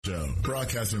Show,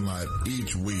 broadcasting live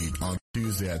each week on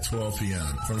Tuesday at 12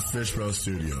 p.m. from Fishbowl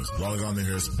Studios. Log on to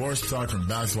hear sports talk from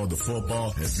basketball to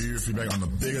football and view your feedback on the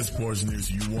biggest sports news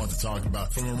you want to talk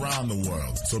about from around the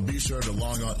world. So be sure to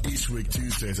log on each week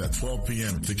Tuesdays at 12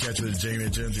 p.m. to catch the Jamie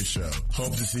and Jimsy Show.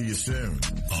 Hope to see you soon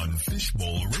on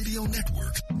Fishbowl Radio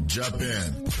Network. Jump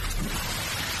in.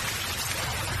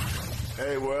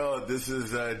 Hey world, this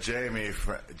is Jamie.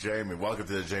 Jamie, welcome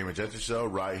to the Jamie and Jimsy Show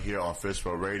right here on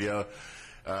Fishbowl Radio.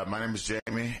 My name is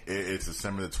Jamie. It's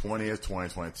December the 20th,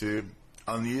 2022.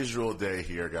 Unusual day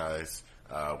here, guys.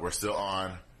 We're still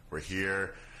on. We're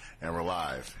here. And we're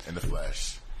live in the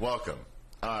flesh. Welcome.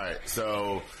 All right.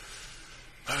 So,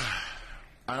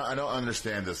 I don't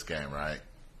understand this game, right?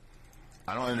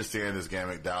 I don't understand this game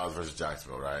at Dallas versus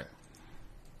Jacksonville, right?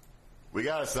 We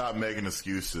got to stop making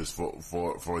excuses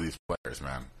for these players,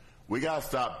 man. We got to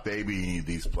stop babying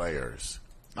these players.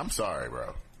 I'm sorry,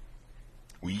 bro.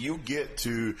 When you get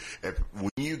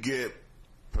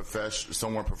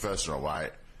someone professional,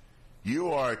 right,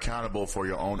 you are accountable for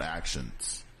your own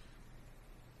actions.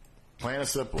 Plain and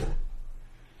simple.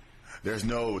 There's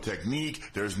no technique.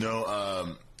 There's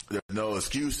no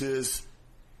excuses.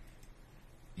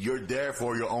 You're there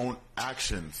for your own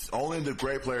actions. Only the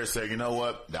great players say, you know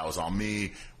what, that was on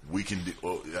me.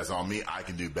 That's on me. I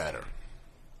can do better.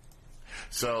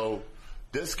 So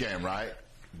this game, right?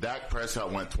 Dak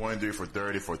Prescott went 23 for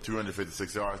 30 for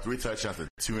 256 yards, 3 touchdowns, and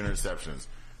 2 interceptions.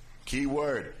 Key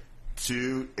word,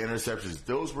 2 interceptions.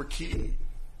 Those were key.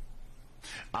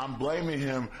 I'm blaming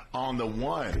him on the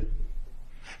one.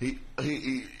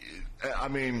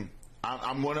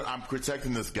 I'm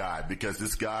protecting this guy because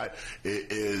this guy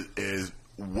is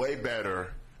way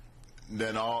better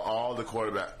than all the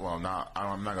quarterbacks. Well, I'm not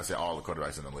going to say all the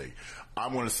quarterbacks in the league.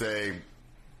 I'm going to say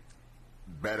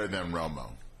better than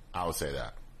Romo. I would say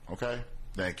that. Okay?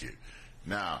 Thank you.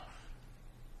 Now,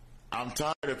 I'm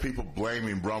tired of people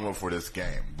blaming Romo for this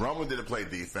game. Romo didn't play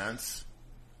defense.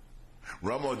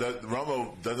 Romo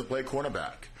doesn't play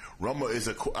cornerback.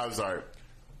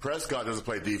 Prescott doesn't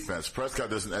play defense.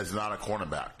 Prescott is not a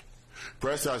cornerback.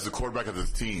 Prescott is the quarterback of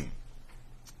this team.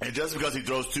 And just because he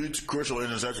throws 2 crucial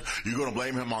interceptions, you're going to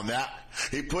blame him on that?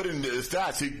 He put in the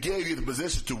stats. He gave you the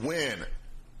position to win.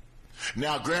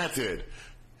 Now, granted,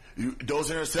 those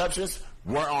interceptions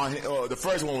weren't on him. The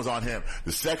first one was on him.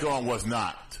 The second one was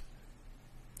not.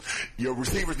 Your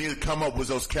receivers need to come up with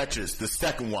those catches. The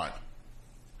second one.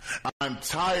 I'm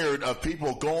tired of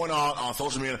people going on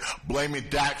social media blaming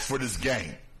Dak for this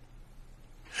game.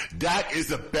 Dak is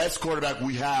the best quarterback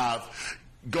we have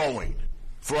going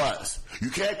for us.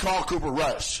 You can't call Cooper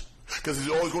Rush because he's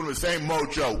always going to the same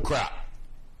mojo crap.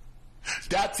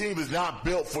 That team is not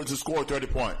built to score 30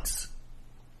 points.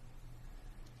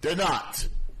 They're not.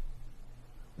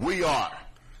 We are.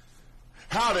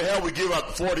 How the hell we give up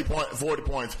 34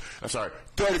 points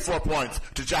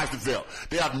to Jacksonville?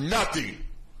 They have nothing.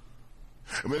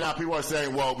 I mean, now people are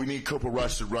saying, well, we need Cooper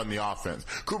Rush to run the offense.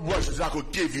 Cooper Rush is not going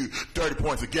to give you 30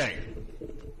 points a game.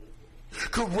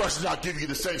 Cooper Rush is not giving you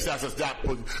the same stats as Dak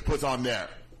puts on there.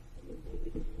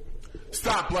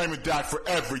 Stop blaming Dak for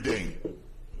everything.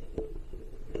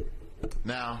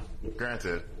 Now,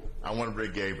 granted, I want to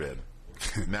bring Gabe in.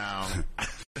 Now, I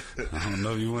don't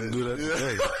know if you want to do that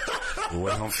today. The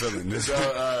way I'm feeling this.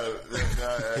 So,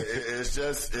 it's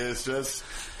just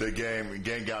the game. The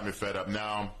game got me fed up.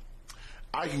 Now,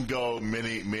 I can go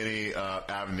many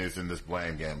avenues in this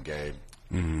blame game, Gabe.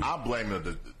 Mm-hmm.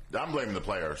 I'm blaming the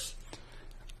players.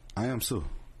 I am too.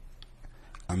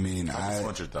 I mean, I just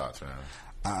want your thoughts, man.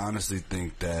 I honestly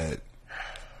think that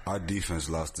our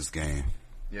defense lost this game.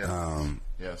 Yeah.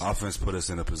 Yes. Offense put us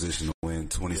in a position to win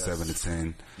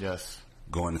 27-10. Yes.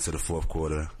 Going into the fourth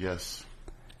quarter. Yes.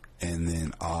 And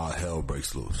then all hell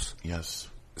breaks loose. Yes.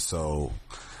 So,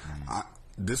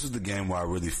 this was the game where I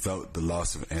really felt the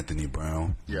loss of Anthony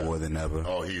Brown more than ever.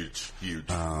 Oh, huge.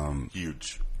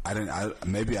 Huge.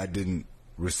 Maybe I didn't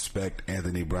respect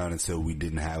Anthony Brown until we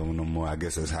didn't have him no more. I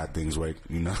guess that's how things work,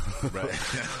 you know. Right.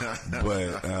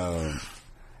 But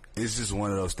it's just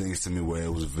one of those things to me where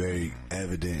it was very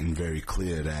evident and very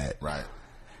clear that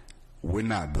we're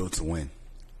not built to win.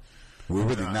 We're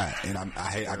really not. And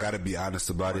I got to be honest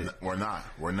about it. We're not.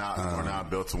 We're not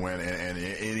built to win in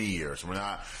any years.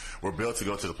 We're built to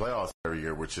go to the playoffs every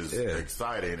year, which is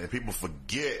exciting. And people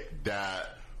forget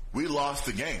that we lost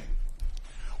the game.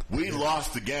 We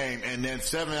lost the game, and then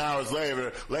 7 hours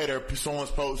later,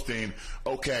 someone's posting,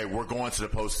 okay, we're going to the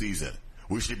postseason.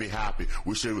 We should be happy.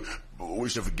 We should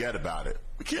forget about it.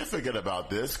 We can't forget about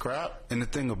this crap. And the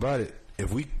thing about it,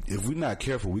 if we're not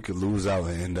careful, we could lose out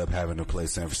and end up having to play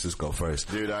San Francisco first.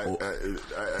 Dude,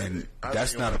 and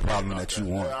that's not a problem that you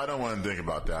want. I don't want to think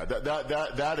about that.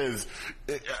 That is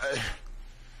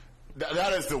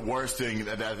the worst thing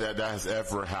that has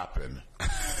ever happened.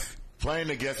 Playing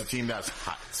against a team that's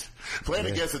hot. Playing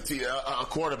against a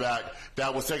quarterback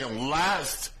that was taken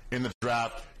last in the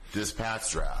draft this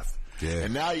past draft. Yeah.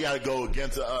 And now you got to go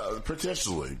against,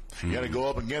 potentially, you got to go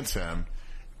up against him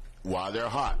while they're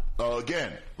hot.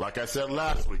 Again, like I said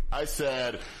last week, I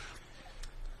said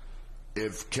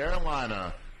if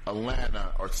Carolina,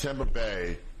 Atlanta, or Tampa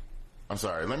Bay, I'm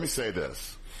sorry, let me say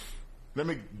this. Let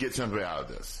me get Tampa Bay out of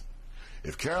this.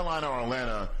 If Carolina or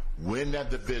Atlanta win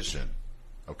that division,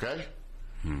 okay,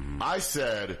 I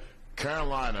said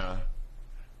Carolina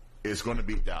is going to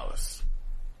beat Dallas.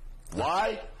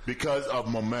 Why? Because of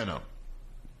momentum.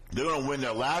 They're going to win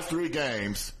their last 3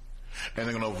 games, and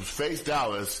they're going to face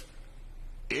Dallas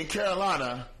in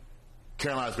Carolina.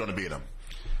 Carolina's going to beat them.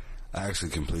 I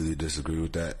actually completely disagree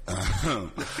with that.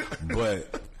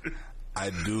 But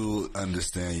I do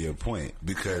understand your point,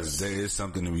 because there is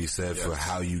something to be said for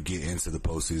how you get into the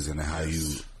postseason and how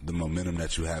the momentum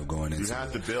that you have going into it. You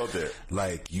have to build it.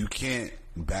 Like, you can't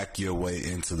back your way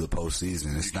into the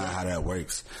postseason. It's not how that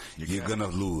works. You're going to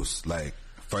lose, like,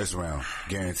 first round,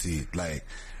 guaranteed. Like,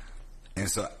 and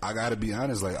so I got to be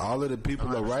honest, like, all of the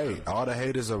people are right. All the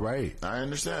haters are right. I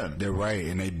understand. They're right,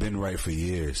 and they've been right for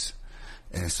years.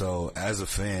 And so, as a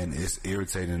fan, it's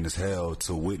irritating as hell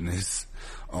to witness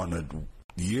on a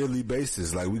yearly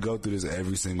basis. Like, we go through this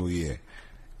every single year.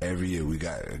 Every year we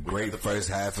got a great first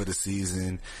half of the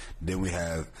season. Then we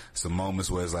have some moments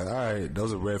where it's like, all right,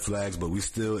 those are red flags, but we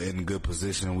still in good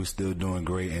position. We still doing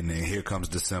great. And then here comes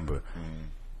December.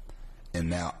 And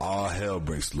now all hell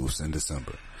breaks loose in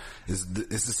December. It's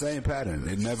the same pattern.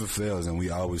 It never fails, and we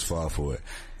always fall for it.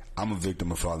 I'm a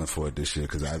victim of falling for it this year,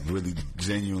 because I really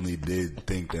genuinely did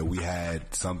think that we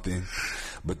had something,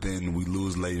 but then we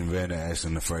lose Leighton Vander Esch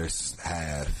in the first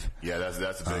half. Yeah,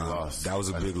 that's a big loss. That was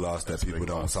a big loss that people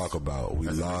don't talk about. We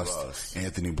lost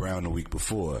Anthony Brown the week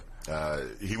before.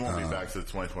 He won't be back to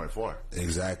 2024.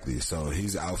 Exactly. So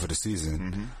he's out for the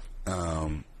season.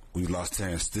 We lost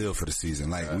Terrence Steele for the season.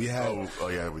 Like, we had. Oh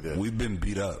yeah, we did. We've been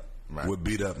beat up. Right. We're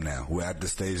beat up now. We're at the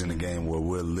stage in the game where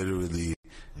we're literally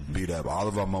beat up. All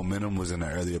of our momentum was in the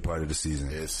earlier part of the season.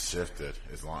 It's shifted.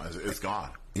 It's gone.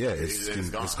 Yeah, it's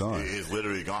gone. It's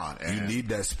literally gone. And you need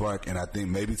that spark, and I think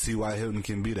maybe T.Y. Hilton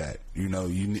can be that. You know,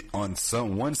 you need, on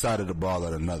one side of the ball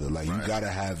or another. Like, you got to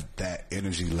have that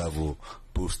energy level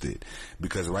boosted,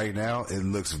 because right now it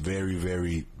looks very,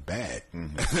 very bad.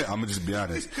 I'm gonna just be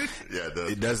honest.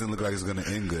 It doesn't look like it's gonna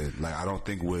end good. Like, I don't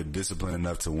think we're disciplined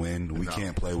enough to win. We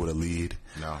can't play with a lead.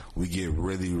 No, we get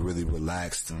really, really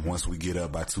relaxed once we get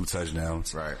up by 2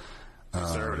 touchdowns. Right.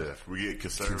 Conservative. We get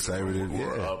conservative.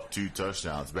 We're up 2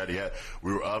 touchdowns. Better yet,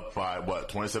 we were up by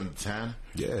 27-10.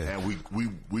 Yeah, and we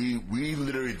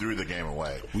literally threw the game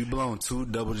away. We blown 2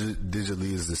 double-digit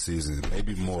leads this season,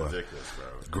 maybe more. It's ridiculous, bro.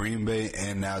 Green Bay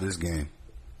and now this game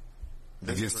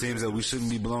against teams that we shouldn't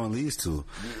be blowing leads to.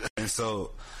 And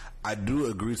so, I do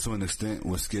agree to an extent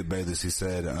with Skip Bayless. He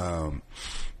said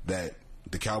that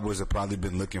the Cowboys have probably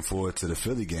been looking forward to the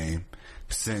Philly game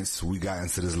since we got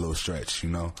into this little stretch, you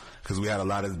know, because we had a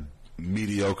lot of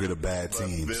mediocre to bad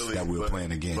teams that we were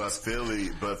playing against. But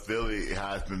Philly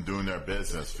has been doing their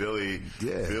business. Philly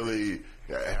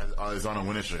is on a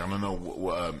winning streak. I don't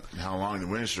know how long the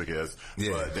winning streak is,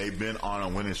 but they've been on a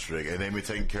winning streak, and they've been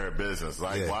taking care of business.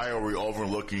 Like, why are we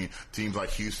overlooking teams like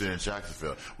Houston and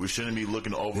Jacksonville? We shouldn't be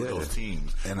looking over those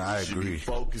teams. And I agree. We should be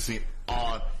focusing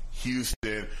on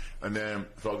Houston and then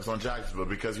focus on Jacksonville,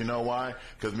 because you know why?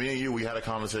 Because me and you, we had a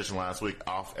conversation last week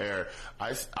off air.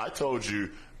 I told you,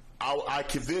 I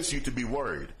convinced you to be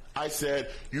worried. I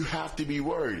said, you have to be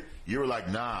worried. You were like,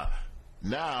 nah.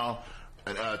 Now,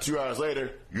 2 hours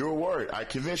later, you were worried. I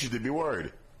convinced you to be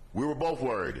worried. We were both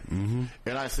worried. And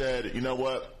I said, you know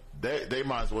what? They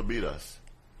might as well beat us.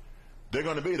 They're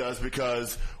going to beat us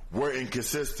because we're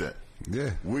inconsistent.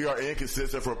 Yeah. We are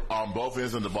inconsistent on both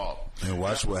ends of the ball. And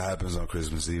watch what happens on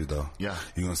Christmas Eve, though. Yeah.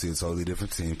 You're going to see a totally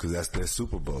different team, because that's their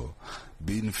Super Bowl.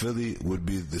 Beating Philly would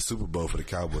be the Super Bowl for the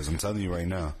Cowboys. I'm telling you right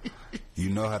now.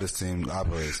 You know how this team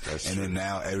operates. Then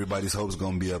now everybody's hopes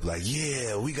going to be up like,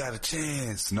 yeah, we got a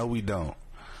chance. No, we don't.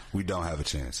 We don't have a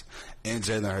chance. And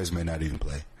Jalen Hurts may not even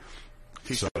play.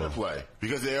 He should play,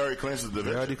 because they already clinched the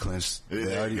division. They already clinched.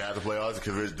 They already got to play all the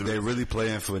division. They're really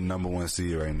playing for the number 1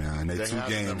 seed right now, and they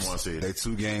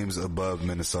 2 games above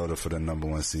Minnesota for the number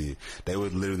 1 seed. They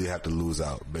would literally have to lose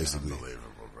out, basically, unbelievable,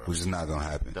 bro. Which is not going to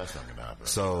happen. That's not going to happen.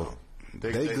 So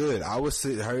They good. I would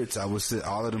sit Hurts. I would sit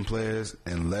all of them players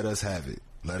and let us have it.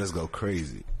 Let us go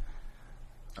crazy.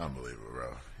 Unbelievable,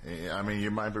 bro. I mean,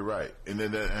 you might be right. And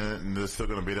then there's still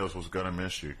going to be those who's Gunnar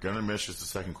Minshew. Gunnar Minshew is the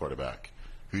second quarterback.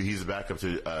 He's a backup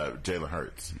to Jalen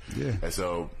Hurts. Yeah. And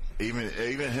so even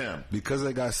him, because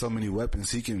they got so many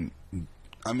weapons, he can.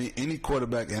 I mean, any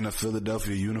quarterback in a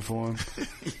Philadelphia uniform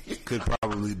could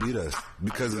probably beat us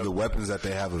because of the weapons that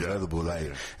they have available.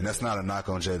 Like, and that's not a knock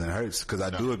on Jalen Hurts, because I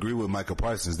do agree with Micah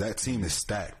Parsons. That team is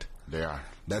stacked. They are.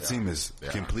 That team is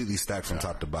completely stacked from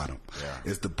top to bottom.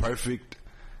 It's the perfect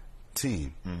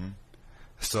team. Mm-hmm.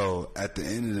 So at the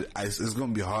end of it's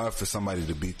going to be hard for somebody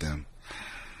to beat them.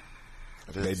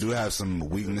 They do have some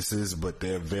weaknesses, but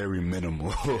they're very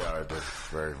minimal. Yeah, they're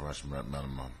very much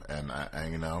minimum. And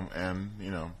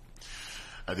you know,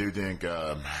 I do think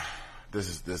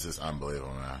this is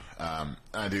unbelievable, man.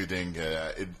 I do think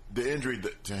the injury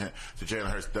to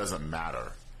Jalen Hurts doesn't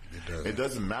matter. It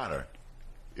doesn't matter.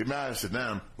 It matters to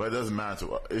them, but it doesn't matter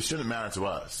to us. It shouldn't matter to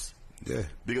us. Yeah,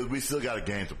 because we still got a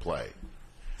game to play.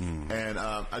 Mm-hmm. And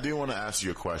I do want to ask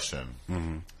you a question.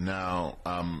 Mm-hmm. Now,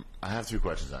 I have two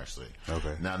questions, actually.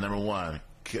 Okay. Now, number one,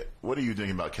 what are you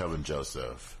thinking about Kelvin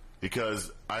Joseph?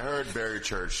 Because I heard Barry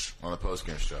Church on the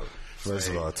postgame show. First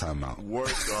of all, timeout. Work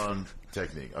on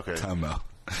technique. Okay. Timeout.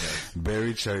 Yes.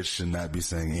 Barry Church should not be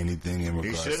saying anything in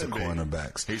regards to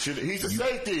cornerbacks. He's a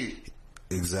safety.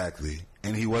 Exactly.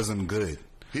 And he wasn't good.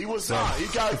 He was not.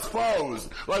 He got exposed.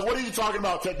 Like, what are you talking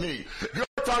about technique? You're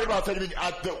talking about technique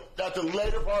at the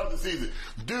later part of the season.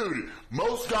 Dude,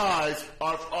 most guys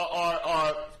are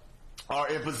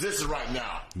in position right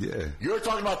now. Yeah. You're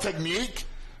talking about technique?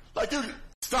 Like, dude,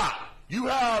 stop. You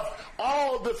have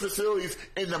all the facilities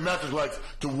in the Metroplex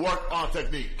to work on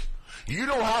technique. You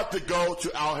don't have to go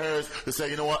to Al Harris to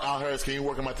say, you know what, Al Harris, can you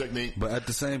work on my technique? But at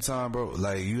the same time, bro,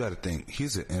 like, you got to think,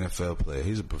 he's an NFL player.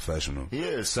 He's a professional. He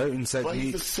is. Certain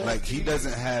techniques, like, he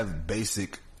doesn't have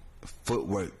basic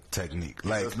footwork technique.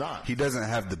 Like, he doesn't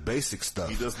have the basic stuff.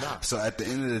 He does not. So at the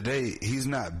end of the day, he's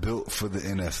not built for the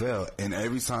NFL. And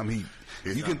every time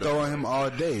you can throw on him all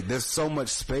day. There's so much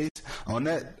space. On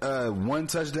that one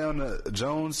touchdown to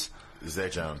Jones,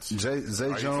 Zay Jones. Zay Jones. Are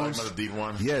you talking about the deep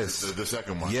one? Yes. The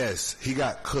second one? Yes. He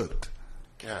got cooked.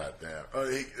 God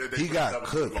damn. He got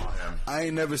cooked. I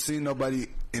ain't never seen nobody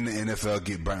in the NFL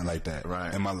get burnt like that.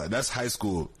 Right. In my life. That's high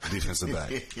school defensive back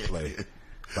play.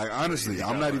 Like, honestly,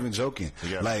 I'm not even joking.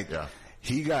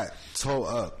 He got toe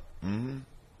up. Mm-hmm.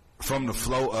 From the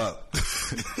flow up.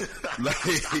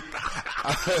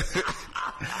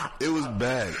 It was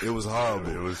bad. It was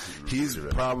horrible. He's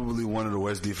probably one of the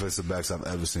worst defensive backs I've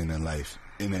ever seen in life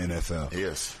in the NFL.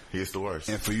 Yes, he is the worst.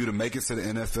 And for you to make it to the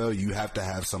NFL, you have to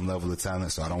have some level of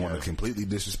talent. So I don't want to completely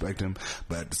disrespect him,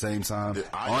 but at the same time,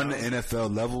 on the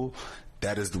NFL level,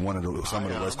 that is some of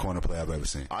the worst corner play I've ever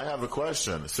seen. I have a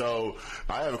question. So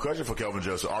I have a question for Kelvin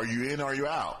Joseph. Are you in? Are you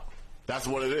out? That's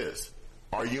what it is.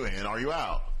 Are you in? Are you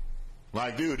out?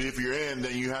 Like, dude, if you're in,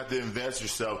 then you have to invest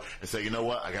yourself and say, you know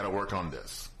what? I got to work on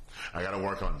this. I got to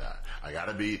work on that. I got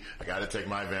to take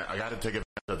advantage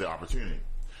of the opportunity.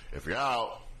 If you're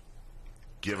out,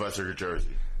 give us your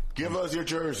jersey. Give us your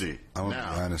jersey. I'm going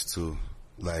to be honest, too.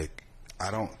 Like, I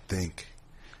don't think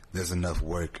there's enough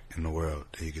work in the world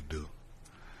that he could do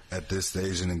at this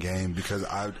stage in the game, because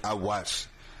I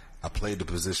played the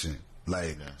position.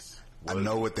 Like, I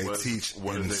know what they teach in high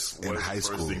school. What is the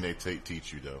first thing they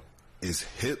teach you, though? Is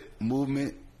hip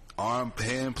movement,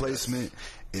 hand placement.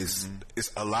 It's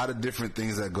a lot of different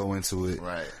things that go into it.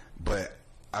 Right. But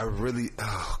I really,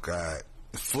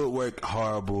 footwork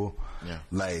horrible. Yeah.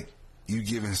 Like, you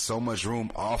giving so much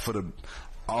room off of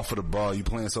the ball. You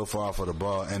playing so far off of the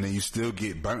ball, and then you still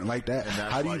get burnt like that.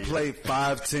 How do you play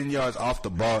 5-10 yards off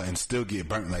the ball and still get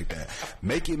burnt like that?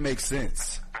 Make it make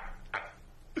sense.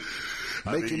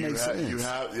 Make it make sense.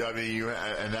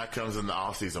 And that comes in the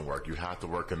off-season work. You have to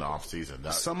work in the off-season.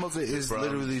 Some of it is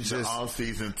literally just the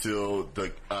off-season till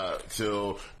the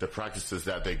practices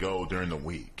that they go during the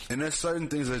week. And there's certain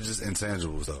things that are just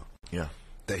intangibles, though. Yeah,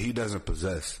 that he doesn't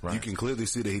possess. Right. You can clearly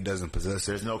see that he doesn't possess.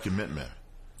 There's no commitment.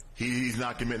 He's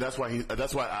not committed. That's why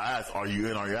I asked, are you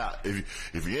in? Are you out?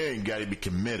 If you're in, you got to be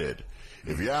committed.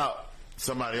 If you're out,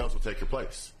 somebody else will take your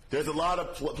place. There's a lot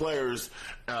of players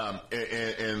not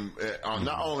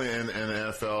only in the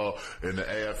NFL, in the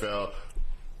AFL,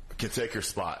 can take your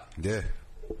spot. Yeah.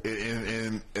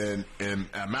 In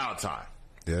amount of time.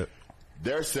 Yeah.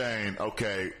 They're saying,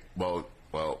 okay, well,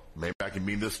 maybe I can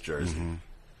be in this jersey. Mm-hmm.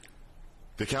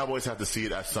 The Cowboys have to see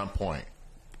it at some point.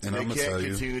 And they I'm gonna can't tell you,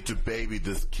 continue to baby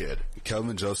this kid.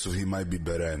 Kelvin Joseph, he might be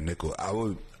better at nickel. I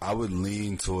would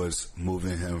lean towards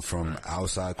moving him from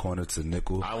outside corner to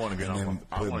nickel. I want to get and him.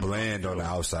 then put Bland on the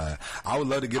outside. I would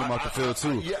love to get him off the field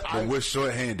too, but we're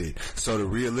shorthanded. So the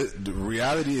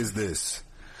reality is this: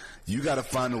 you got to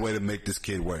find a way to make this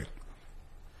kid work.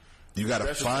 You got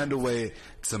to find a way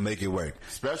to make it work.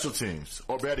 Special teams,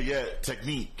 or better yet,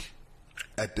 technique.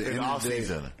 At the end of the day,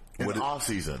 in the off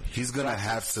season, he's gonna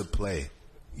have to play.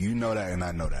 You know that, and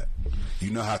I know that.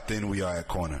 You know how thin we are at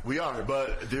corner. We are,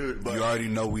 but you already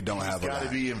know we don't have a lot. He's got to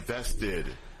be invested.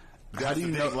 How do you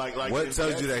know? What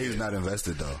tells you that he's not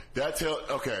invested, though?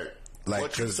 Okay. Like,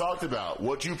 what you talked about,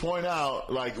 what you point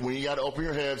out, like when you got to open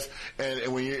your hips, and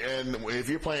if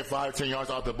you're playing 5-10 yards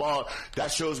off the ball,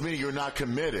 that shows me you're not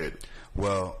committed.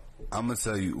 Well, I'm gonna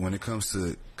tell you, when it comes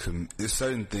to there's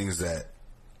certain things that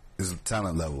is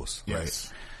talent levels,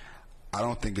 right? I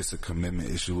don't think it's a commitment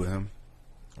issue with him.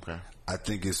 Okay. I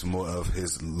think it's more of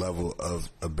his level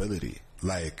of ability.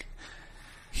 Like,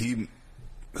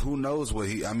 who knows what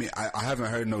I haven't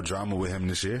heard no drama with him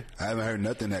this year. I haven't heard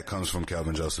nothing that comes from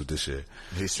Kelvin Joseph this year.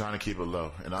 He's trying to keep it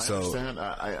low. And I understand.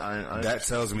 That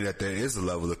tells me that there is a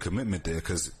level of commitment there,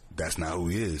 because that's not who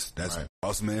he is. That's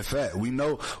boss man fat. We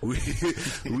know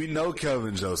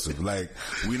Kelvin Joseph. Like,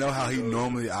 we know how he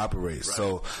normally operates. Right.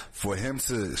 So for him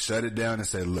to shut it down and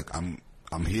say, look,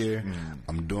 I'm here.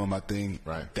 I'm doing my thing.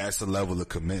 Right. That's a level of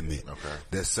commitment.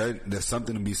 Okay. There's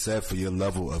something to be said for your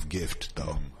level of gift,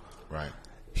 though. Right.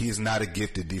 He is not a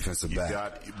gifted defensive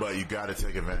back. But you got to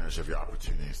take advantage of your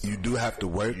opportunities. Though. You do have to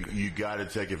work. You got to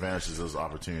take advantage of those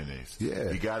opportunities.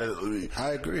 Yeah. You got to. I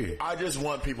agree. I just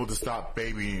want people to stop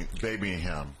babying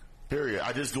him. Period.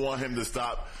 I just want him to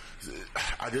stop.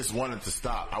 I just want it to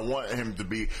stop. I want him to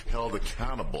be held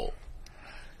accountable.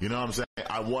 You know what I'm saying?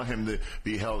 I want him to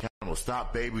be held accountable.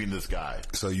 Stop babying this guy.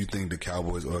 So you think the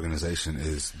Cowboys organization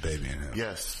is babying him?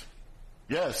 Yes.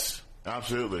 Yes.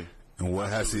 Absolutely. And what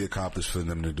has he accomplished for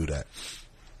them to do that?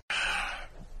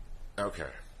 Okay.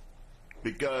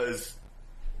 Because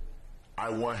I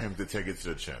want him to take it to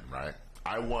the chin, right?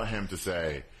 I want him to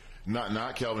say,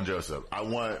 not Kelvin Joseph. I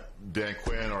want Dan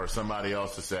Quinn or somebody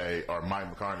else to say, or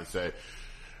Mike McCartney to say,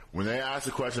 when they ask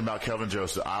a question about Kelvin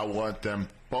Joseph, I want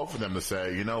both of them to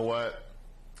say, you know what?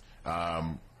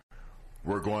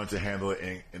 We're going to handle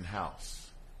it in-house.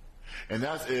 And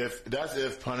that's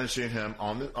if punishing him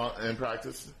in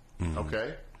practice.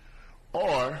 Okay,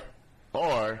 or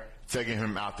taking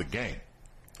him out the game,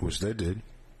 which they did.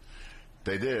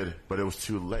 They did, but it was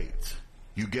too late.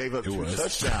 You gave up two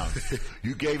touchdowns.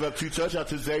 You gave up 2 touchdowns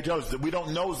to Zay Jones. We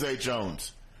don't know Zay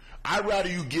Jones. I'd rather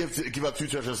you give up 2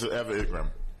 touchdowns to Evan Ingram.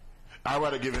 I'd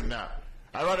rather give him that.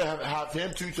 I'd rather have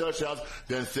him 2 touchdowns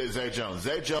than Zay Jones.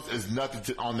 Zay Jones is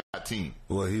nothing on that team.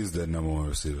 Well, he's the number 1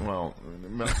 receiver. Well,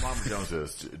 Marvin Jones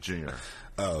is junior.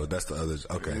 Oh, that's the other.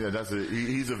 Okay. Yeah,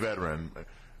 he's a veteran.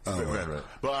 Veteran.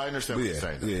 But I understand what you're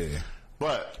saying. Yeah.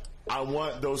 But I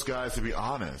want those guys to be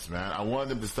honest, man. I want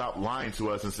them to stop lying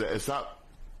to us and say, stop.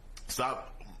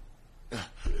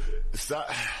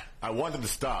 I want them to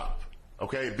stop.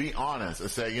 Okay? Be honest and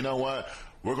say, you know what?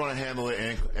 We're going to handle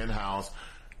it in-house.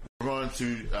 We're going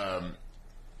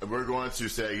to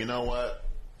say, you know what?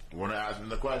 We're going to ask them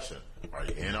the question. Are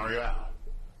you in or are you out?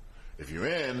 If you're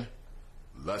in,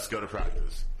 let's go to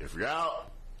practice. If you're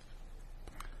out,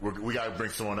 we got to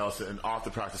bring someone else in off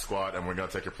the practice squad, and we're going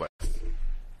to take your place.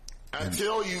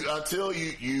 Until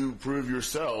you prove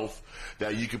yourself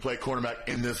that you can play cornerback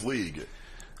in this league.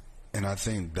 And I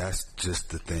think that's just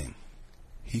the thing.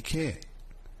 He can't.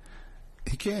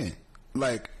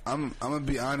 Like, I'm gonna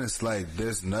be honest. Like,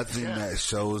 there's nothing that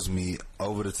shows me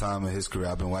over the time of his career.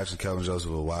 I've been watching Kelvin Joseph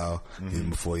a while, even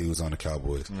before he was on the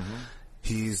Cowboys.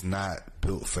 He's not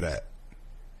built for that.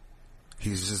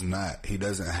 He's just not. He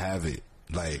doesn't have it.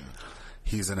 Like,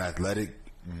 he's an athletic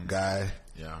guy.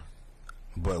 Yeah.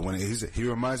 But when he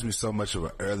reminds me so much of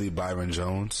an early Byron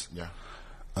Jones. Yeah.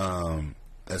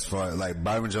 As far as, like,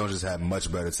 Byron Jones just had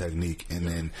much better technique, and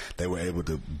then they were able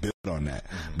to build on that.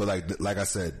 But like I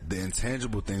said, the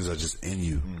intangible things are just in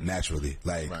you naturally.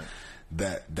 Like,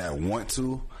 that want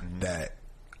to, that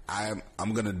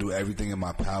I'm gonna do everything in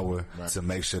my power to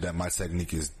make sure that my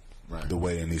technique is the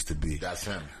way it needs to be. That's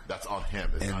him. That's on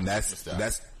him. It's and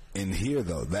that's in here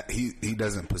though. That he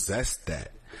doesn't possess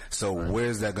that. So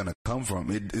where's that going to come from?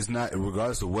 It's not,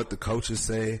 regardless of what the coaches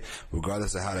say,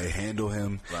 regardless of how they handle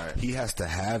him, he has to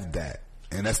have that.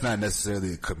 And that's not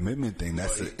necessarily a commitment thing.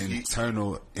 That's an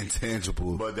internal,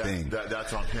 intangible thing.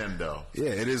 That's on him, though. Yeah,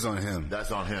 it is on him.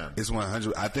 That's on him. It's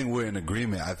 100. I think we're in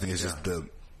agreement. I think it's just the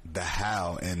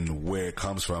how and where it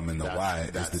comes from and the why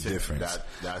is the difference.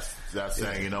 That's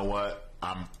saying, you know what?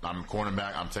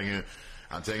 cornerback.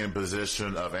 I'm taking a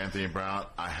position of Anthony Brown.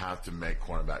 I have to make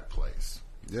cornerback plays.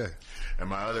 Yeah. And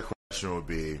my other question would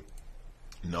be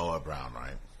Noah Brown,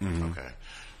 right? Mm-hmm. Okay.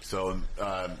 So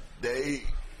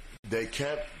they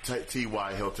kept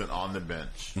T.Y. Hilton on the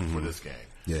bench for this game.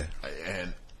 Yeah.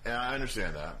 And I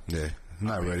understand that. Yeah.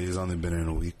 Not ready. He's only been in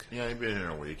a week. Yeah, he's been in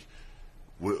a week.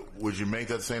 Would you make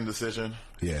that same decision?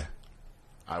 Yeah.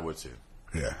 I would too.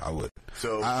 Yeah, I would.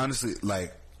 So I honestly,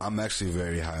 I'm actually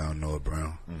very high on Noah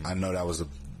Brown. Mm-hmm. I know that was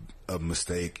a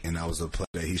mistake, and that was a play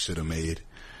that he should have made.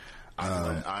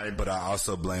 But I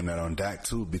also blame that on Dak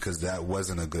too, because that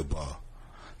wasn't a good ball.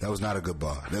 That was not a good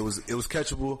ball. It was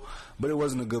catchable, but it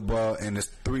wasn't a good ball. And there's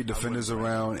 3 defenders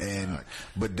around,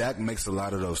 but Dak makes a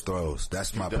lot of those throws.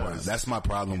 That's my problem. That's my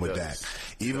problem with Dak.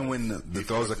 Even when the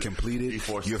throws are completed,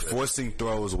 you're forcing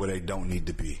throws where they don't need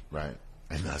to be. Right.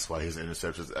 And that's why his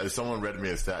interceptions. Someone read me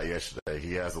a stat yesterday.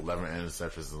 He has 11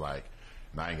 interceptions in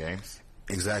 9 games.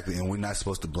 Exactly, and we're not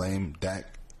supposed to blame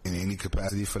Dak in any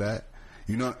capacity for that.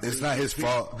 You know, it's not his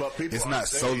fault. But it's not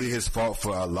solely his fault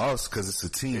for a loss because it's a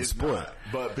team sport. Not,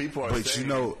 but people are saying,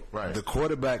 the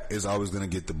quarterback is always going to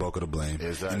get the bulk of the blame,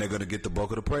 and they're going to get the bulk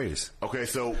of the praise. Okay,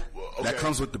 so that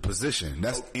comes with the position.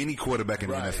 That's any quarterback in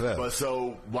the NFL. But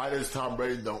so why does Tom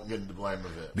Brady don't get the blame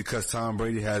of it? Because Tom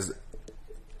Brady has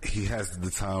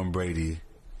the Tom Brady.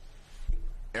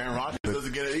 Aaron Rodgers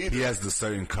doesn't get it either. He has the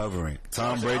certain covering.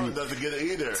 Tom Brady doesn't get it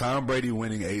either. Tom Brady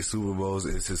winning 8 Super Bowls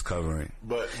is his covering.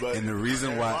 But and the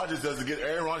reason Aaron Rodgers doesn't get.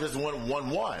 Aaron Rodgers won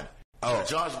one. Oh,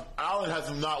 Josh Allen has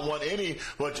not won any.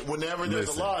 But whenever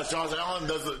there's a loss, Josh Allen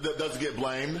doesn't get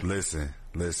blamed. Listen.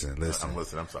 I'm listening.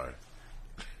 I'm sorry.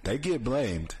 They get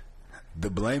blamed. The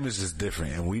blame is just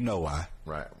different, and we know why.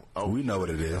 Right. Oh, we know what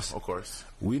it is. Of course.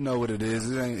 We know what it is.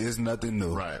 It's nothing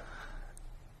new. Right.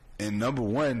 And number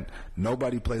one,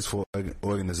 nobody plays for an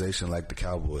organization like the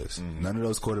Cowboys. Mm-hmm. None of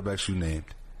those quarterbacks you named.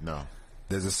 No.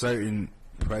 There's a certain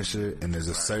pressure and there's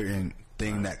a certain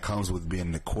thing that comes with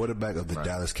being the quarterback of the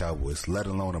Dallas Cowboys, let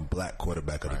alone a black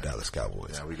quarterback of the Dallas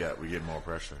Cowboys. Yeah, we get more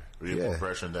pressure. We get more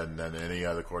pressure than any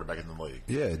other quarterback in the league.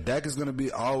 Yeah, Dak is going to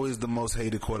be always the most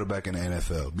hated quarterback in the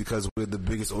NFL because we're the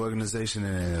biggest organization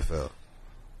in the NFL.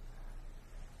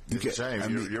 It's a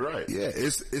shame. You're right. Yeah,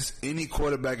 it's any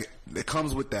quarterback. It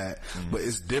comes with that, but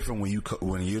it's different when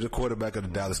you're the quarterback of the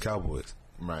Dallas Cowboys.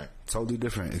 Right. Totally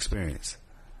different experience.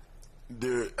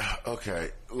 Dude, okay.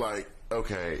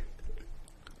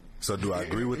 So do I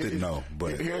agree with it? No.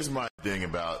 But here's my thing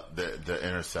about the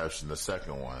interception, the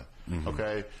second one. Mm-hmm.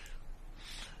 Okay.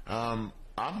 I'm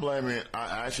blaming.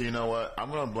 Actually, you know what?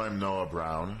 I'm going to blame Noah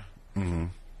Brown. Mm-hmm.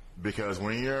 Because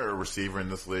when you're a receiver in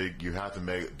this league, you have to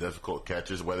make difficult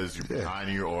catches, whether it's behind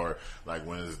you or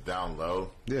when it's down low.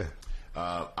 Yeah.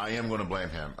 I am going to blame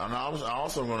him. And I'm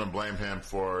also going to blame him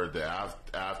for the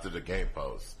after the game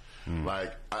post. Mm-hmm.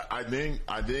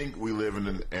 I think we live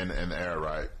in an era,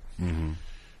 right? Mm-hmm.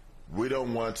 We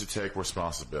don't want to take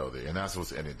responsibility, and that's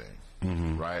what's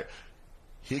anything, right?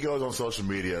 He goes on social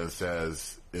media and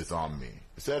says, it's on me.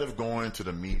 Instead of going to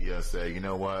the media and say, you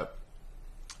know what,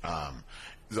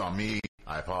 it's on me,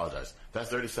 I apologize. That's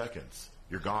 30 seconds.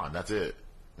 You're gone. That's it.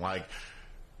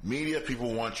 Media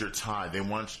people want your time. They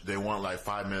want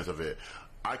 5 minutes of it.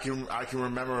 I can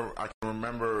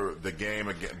remember the game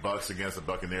Bucs against the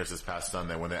Buccaneers this past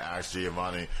Sunday when they asked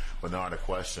Giovanni Bernard a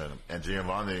question, and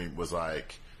Giovanni was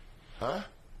like, "Huh?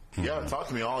 You haven't talked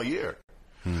to me all year."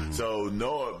 Mm-hmm. So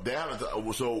Noah, they haven't.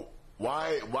 So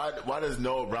why does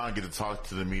Noah Brown get to talk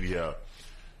to the media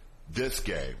this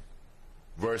game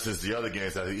versus the other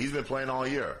games that he's been playing all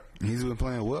year? He's been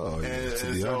playing well,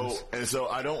 and so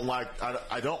I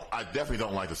definitely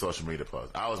don't like the social media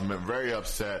post. I was very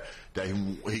upset that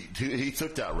he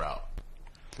took that route.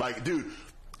 Dude,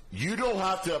 you don't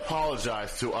have to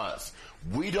apologize to us.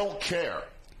 We don't care.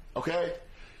 Okay?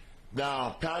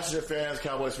 Now, passenger fans,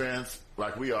 Cowboys fans,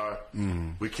 like we are,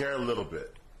 we care a little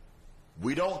bit.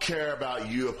 We don't care about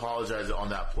you apologizing on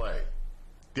that play.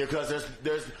 Because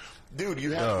there's dude,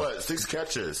 you have 6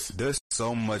 catches. There's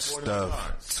so much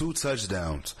stuff. 2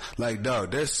 touchdowns.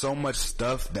 There's so much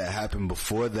stuff that happened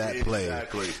before that play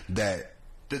that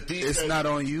the defense, it's not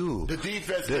on you. The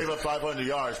defense gave up 500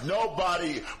 yards.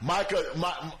 Nobody, Micah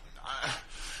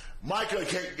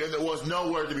was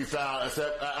nowhere to be found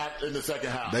except in the second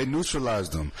half. They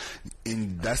neutralized him.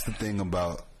 And that's the thing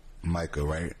about Micah,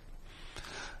 right?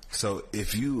 So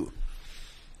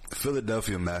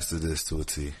Philadelphia mastered this to a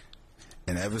T.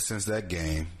 And ever since that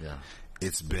game,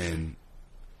 it's been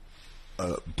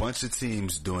a bunch of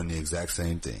teams doing the exact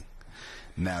same thing.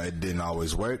 Now, it didn't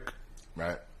always work.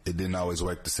 Right. It didn't always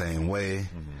work the same way.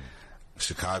 Mm-hmm.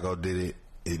 Chicago did it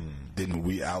Didn't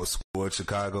we outscored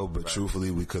Chicago? But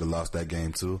truthfully, we could have lost that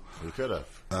game too. We could have.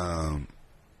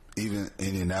 Even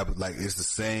Indianapolis, like it's the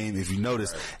same. If you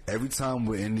notice, every time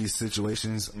we're in these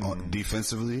situations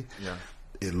defensively,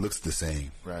 it looks the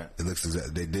same. Right. It looks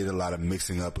exactly. They did a lot of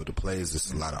mixing up of the plays.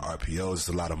 There's a lot of RPOs. There's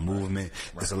a lot of movement.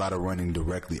 There's a lot of running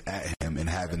directly at him and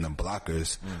having the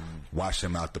blockers wash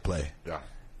him out the play. Yeah.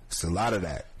 It's a lot of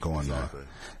that going on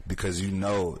because you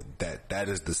know that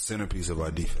is the centerpiece of our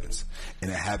defense,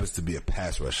 and it happens to be a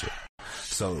pass rusher.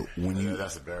 So when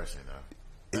that's embarrassing, though.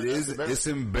 It is. It's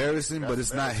embarrassing, but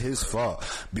it's not his fault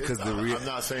because I'm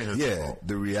not saying his fault.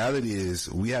 The reality is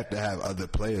we have to have other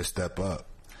players step up.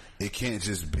 It can't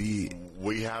just be.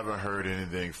 We haven't heard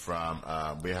anything from.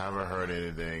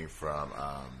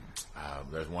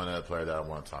 There's one other player that I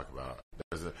want to talk about.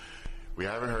 We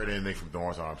haven't heard anything from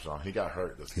Dorrance Armstrong. He got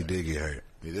hurt this game. He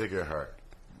did get hurt.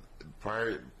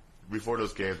 Before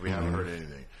those games, we haven't heard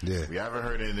anything. Yeah. We haven't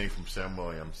heard anything from Sam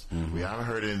Williams. We haven't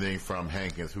heard anything from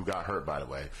Hankins, who got hurt, by the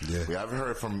way. Yeah. We haven't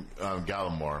heard from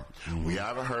Gallimore. We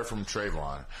haven't heard from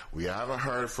Trayvon. We haven't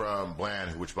heard from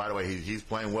Bland, which, by the way, he's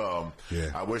playing well.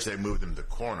 Yeah. I wish they moved him to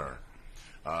corner.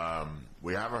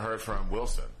 We haven't heard from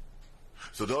Wilson.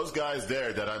 So those guys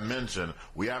there that I mentioned,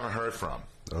 we haven't heard from.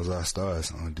 Those are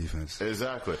stars on defense.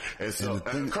 Exactly. And so,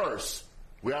 and Curse,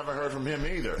 we haven't heard from him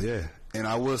either. Yeah. And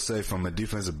I will say, from a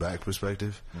defensive back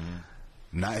perspective,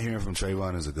 not hearing from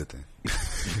Trayvon is a good thing.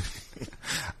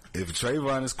 If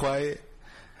Trayvon is quiet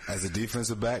as a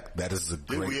defensive back, that is a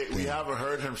great thing. We haven't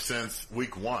heard him since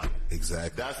week 1.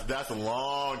 Exactly. That's a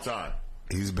long time.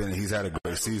 He's had a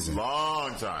great season.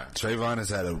 Long time. Trayvon has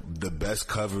had the best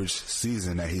coverage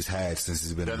season that he's had since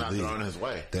he's been in the league. They're not throwing his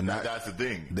way. That's the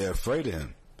thing. They're afraid of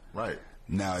him. Right.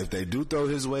 Now, if they do throw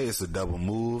his way, it's a double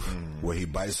move where he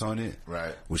bites on it,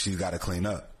 right? Which he's got to clean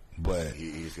up. But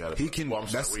he's got. He can. Well,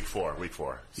 that's week 4.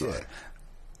 Sorry. Yeah,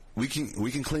 we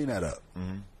can clean that up.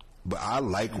 But I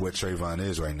like where Trayvon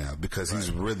is right now because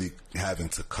he's really having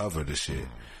to cover the shit,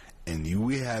 and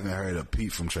we haven't heard a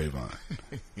peep from Trayvon.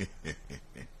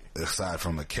 Aside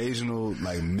from occasional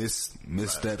like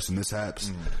missteps,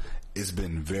 mishaps. It's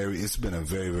been a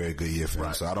very, very good year for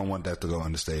him. So I don't want that to go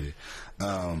understated.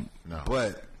 No.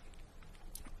 But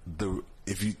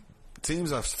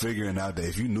teams are figuring out that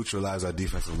if you neutralize our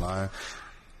defensive line,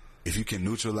 if you can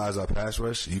neutralize our pass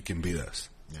rush, you can beat us.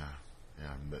 Yeah.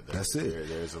 That's it.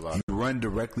 There's a lot. You run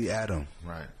directly at them.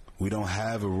 Right. We don't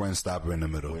have a run stopper in the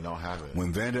middle. We don't have it.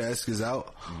 When Vander Esch is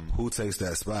out, who takes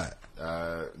that spot?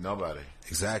 Nobody.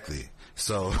 Exactly.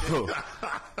 So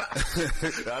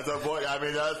that's a point. I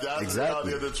mean, that's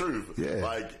exactly the truth. Yeah.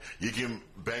 Like you can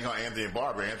bang on Anthony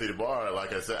Barr, but Anthony Barr,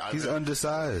 like I said, he's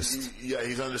undersized.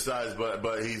 He's undersized,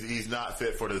 but he's not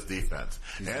fit for this defense.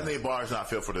 Anthony Barr is not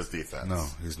fit for this defense. No,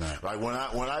 he's not. Like when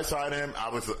I signed him, I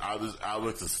was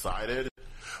excited.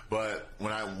 But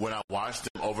when I watched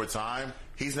him over time,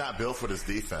 he's not built for this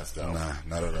defense, though. Nah,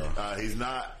 not at all. He's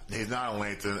not a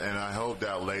Layton, and I hope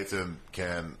that Layton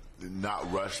can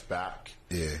not rush back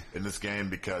in this game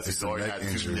because he's already had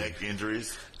 2 neck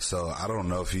injuries. So I don't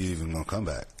know if he's even going to come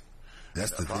back.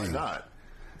 That's the thing.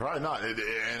 Probably not. And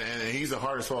he's the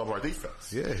hardest part of our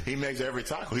defense. Yeah. He makes every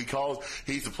tackle.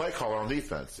 He's the play caller on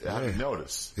defense. Have you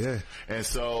noticed? Yeah. And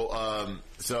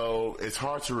so it's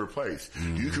hard to replace.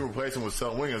 You can replace him with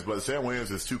Sam Williams, but Sam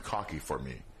Williams is too cocky for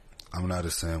me. I'm not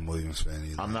a Sam Williams fan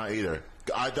either. I'm not either.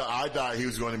 I thought he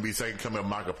was going to be second coming of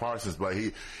Micah Parsons, but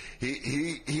he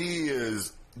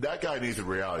is, that guy needs a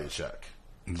reality check.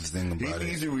 The thing about he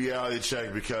needs a reality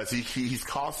check because he's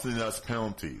costing us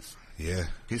penalties. Yeah.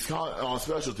 He's on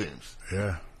special teams.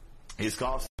 Yeah. He's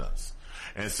costing us.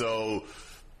 And so,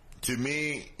 to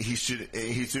me, he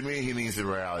needs a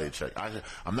reality check.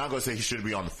 I'm not going to say he shouldn't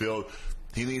be on the field.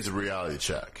 He needs a reality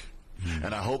check.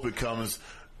 And I hope it comes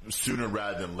sooner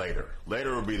rather than later.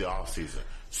 Later will be the off season.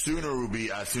 Sooner will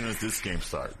be as soon as this game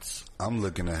starts. I'm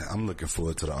looking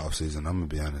forward to the off season. I'm going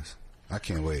to be honest. I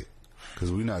can't wait.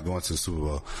 Because we're not going to the Super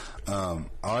Bowl.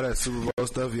 All that Super Bowl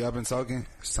stuff y'all been talking,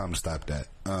 it's time to stop that.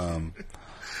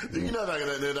 They're not going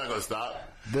to stop.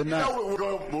 They're not. We're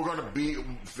going to beat.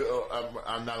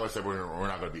 I'm not going to say we're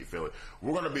not going to beat Philly.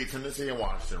 We're going to beat Tennessee and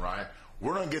Washington, right?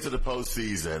 We're going to get to the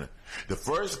postseason. The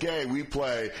first game we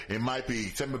play, it might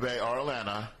be Tampa Bay or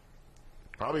Atlanta.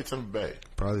 Probably Tampa Bay.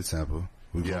 Probably Tampa.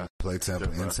 We're going to play Tampa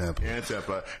in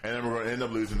Tampa. And then we're going to end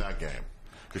up losing that game.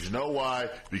 Because you know why?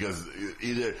 Because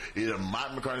either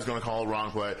Mike McCarthy's going to call a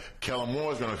wrong play, Kellen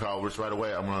Moore's going to call, which right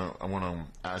away I'm going to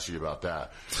ask you about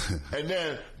that. And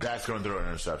then that's going to throw an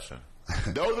interception.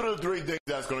 Those are the three things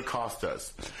that's going to cost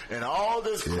us. And all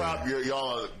this crap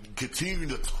y'all continue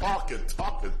to talk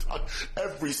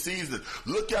every season.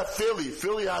 Look at Philly.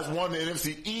 Philly has won the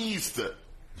NFC East.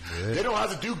 Yeah. They don't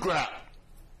have to do crap.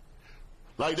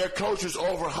 Like, their coach is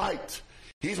overhyped.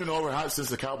 He's been overhyped since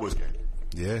the Cowboys game.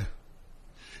 Yeah.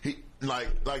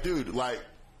 Dude,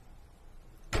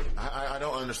 I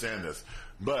don't understand this.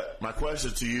 But my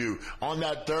question to you, on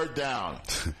that third down,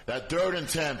 that 3rd and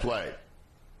 10 play,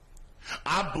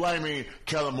 I'm blaming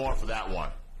Kellen Moore for that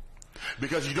one.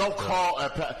 Because you don't call a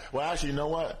pass. Well, actually, you know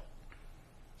what?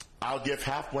 I'll give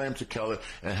half blame to Kellen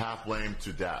and half blame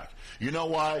to Dak. You know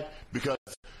why? Because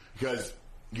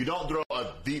you don't throw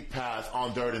a deep pass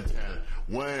on 3rd and 10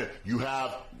 when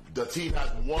the team has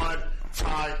one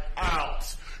time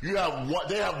out. They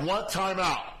have one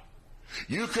timeout.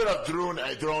 You could have thrown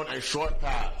a short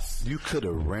pass. You could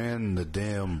have ran the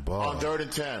damn ball on 3rd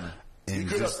and 10. And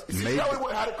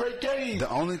Kelly had a great game. The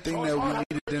only thing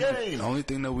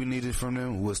that we needed from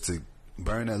them was to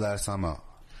burn that last time out.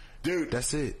 Dude,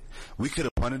 that's it. We could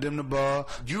have punted them the ball.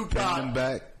 Them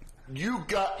back.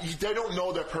 They don't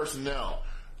know their personnel.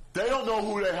 They don't know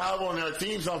who they have on their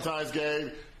team sometimes,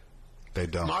 Gabe. They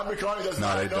don't. Mike McCartney does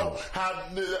not know.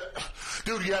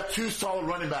 Dude, you have 2 solid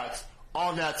running backs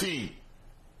on that team.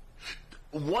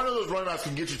 One of those running backs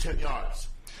can get you 10 yards.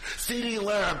 CeeDee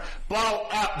Lamb bottled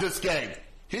out this game.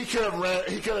 He could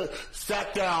have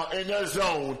sat down in their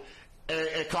zone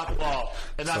and caught the ball,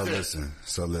 and that's it.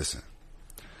 So listen.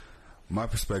 My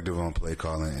perspective on play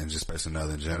calling and just personnel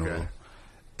in general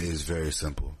is very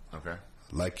simple. Okay.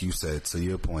 Like you said, to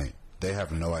your point, they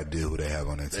have no idea who they have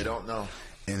on their team. They don't know.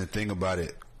 And the thing about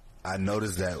it, I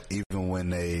noticed that even when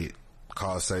they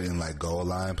call certain goal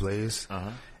line plays,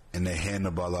 and they hand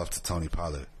the ball off to Tony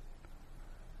Pollard.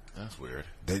 That's weird.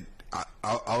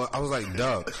 I was like,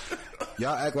 dog,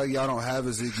 y'all act like y'all don't have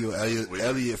Ezekiel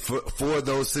Elliott for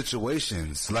those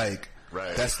situations.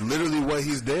 Right. That's literally what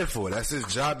he's there for. That's his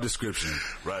job description.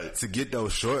 Right. To get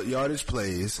those short yardage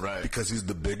plays. Right. Because he's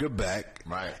the bigger back.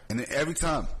 Right. And then every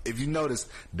time, if you notice,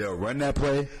 they'll run that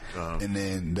play, and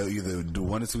then they'll either do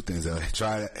one or two things. They'll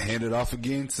try to hand it off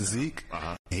again to Zeke,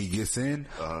 and he gets in,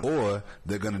 or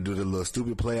they're going to do the little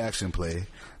stupid play action play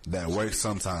that works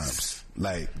sometimes.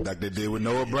 Like they did with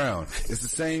Noah Brown. It's the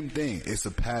same thing. It's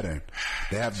a pattern.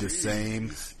 They have the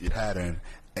same pattern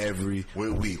every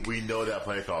week. We know that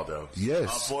play call, though. Yes.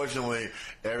 Unfortunately,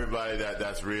 everybody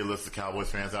that's realistic Cowboys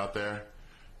fans out there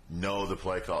know the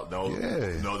play call. Know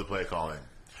the play calling.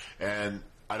 And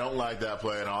I don't like that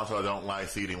play, and also I don't like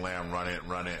CeeDee Lamb running,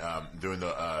 doing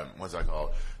the what's that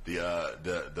called?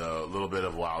 The little bit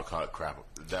of wild card crap.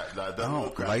 I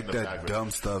don't like that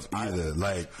dumb stuff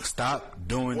either. Stop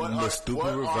doing the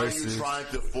stupid reverses. What are you trying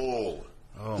to fool?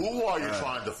 Who are you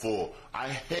trying to fool? I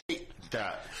hate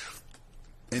that.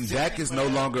 And Dak is no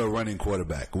longer a running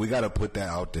quarterback. We got to put that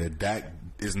out there. Dak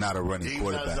is not a running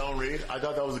quarterback. Zone read? I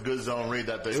thought that was a good zone read.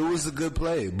 It was a good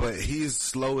play, but he's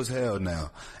slow as hell now.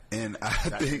 And I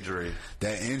think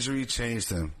that injury changed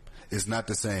him. It's not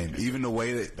the same. Even the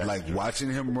way that, watching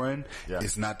him run,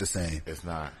 it's not the same. It's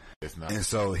not. And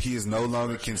so he is no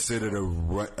longer considered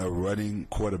a running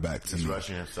quarterback to me. He's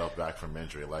rushing himself back from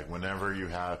injury. Whenever you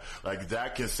have,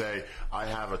 Dak can say, I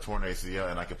have a torn ACL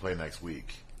and I can play next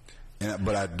week.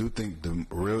 But I do think the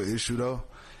real issue, though,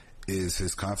 is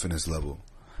his confidence level.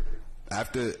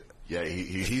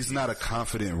 He's not a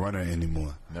confident runner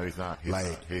anymore. No, he's not.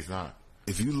 He's not.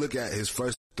 If you look at his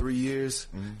first 3 years,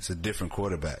 it's a different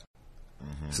quarterback.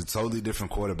 It's a totally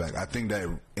different quarterback. I think that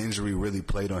injury really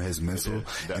played on his mental,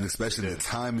 and especially the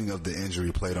timing of the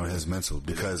injury played on his mental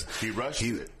because he rushed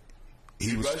it.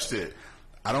 He rushed it.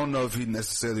 I don't know if he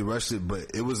necessarily rushed it,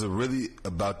 but it was really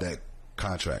about that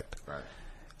contract. Right.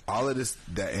 All of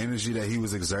that energy that he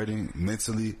was exerting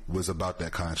mentally was about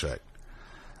that contract.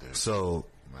 Dude. So,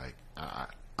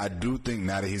 I do think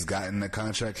now that he's gotten the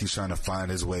contract, he's trying to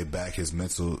find his way back, his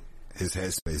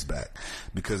headspace back,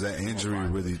 because that injury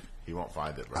really. He won't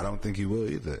find it, bro. I don't think he will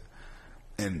either.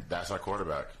 And that's our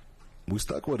quarterback. We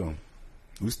stuck with him.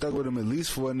 We stuck with him at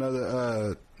least for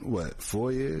another,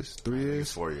 4 years? 3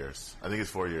 years? 4 years. I think it's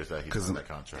 4 years that he's on that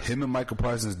contract. Him and Michael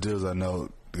Parsons' deals, I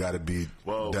know, got to be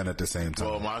done at the same time.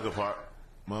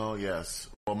 Yes.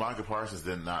 Well, Michael Parsons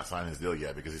did not sign his deal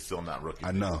yet because he's still not rookie.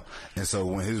 I know. And so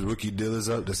when his rookie deal is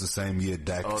up, that's the same year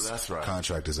Dak's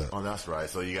contract is up. Oh, that's right.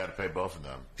 So you got to pay both of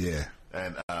them. Yeah.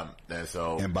 And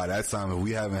by that time, if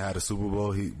we haven't had a Super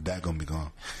Bowl, Dak gonna be gone.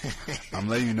 I'm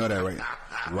letting you know that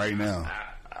right now.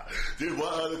 Dude,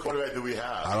 what other quarterback do we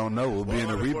have? I don't know. We'll be in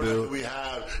a rebuild. We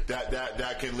have have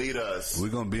that can lead us. We're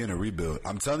gonna be in a rebuild.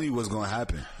 I'm telling you what's gonna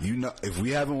happen. You know, if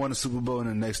we haven't won a Super Bowl in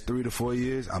the next 3 to 4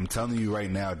 years, I'm telling you right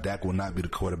now, Dak will not be the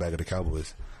quarterback of the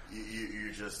Cowboys.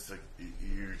 You just,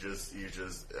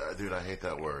 dude, I hate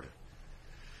that word.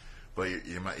 But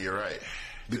you're right.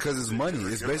 Because it's money.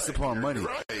 It's based upon money.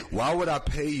 Right. Why would I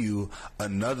pay you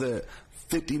another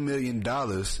 $50 million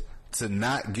to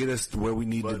not get us to where we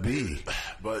need to be?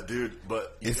 But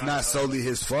it's not solely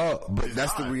his fault. But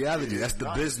that's the reality. That's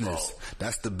the business. Fault.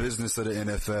 That's the business of the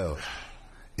NFL.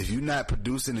 If you're not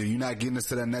producing, if you're not getting us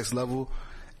to that next level,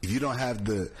 if you don't have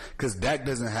because Dak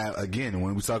doesn't have, again,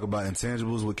 when we talk about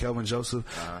intangibles with Kelvin Joseph,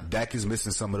 Dak is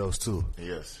missing some of those too.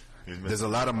 Yes. There's a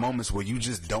lot of moments where you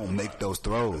just don't make those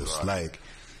throws. Like,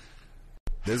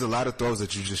 there's a lot of throws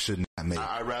that you just should not make.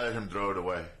 I'd rather him throw it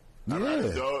away. Yeah. I'd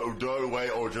rather throw it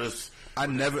away or just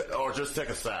take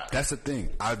a sack. That's the thing.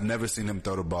 I've never seen him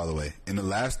throw the ball away. In the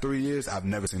last 3 years, I've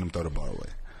never seen him throw the ball away.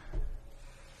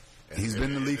 He's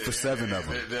been in the league for 7 of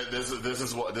them. This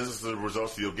is the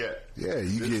results you'll get. Yeah,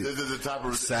 this is the type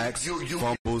of sacks,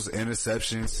 fumbles,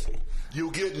 interceptions.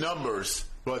 You get numbers,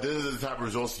 but this is the type of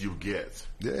results you get.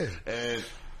 Yeah. And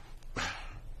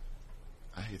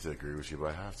I hate to agree with you,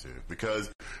 but I have to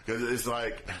because it's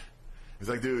like,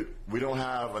 dude, we don't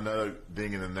have another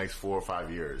thing in the next 4 or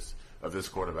 5 years of this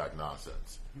quarterback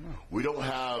nonsense. No. We don't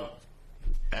have,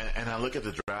 and I look at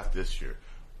the draft this year.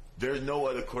 There's no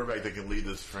other quarterback that can lead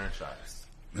this franchise.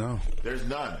 No. There's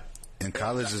none. And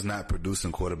college is not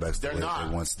producing quarterbacks the way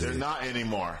they once did. They're not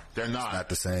anymore. They're not. It's not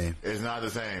the same. It's not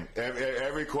the same.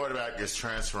 Every quarterback is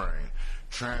transferring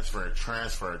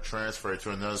to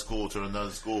another school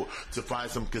to find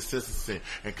some consistency.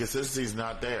 And consistency is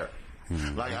not there.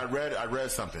 Mm-hmm. Like I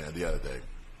read something the other day.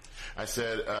 I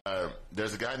said,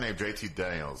 there's a guy named JT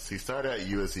Daniels. He started at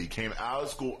USC, came out of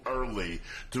school early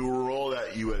to enroll at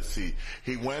USC.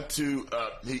 He went to,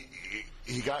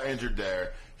 he got injured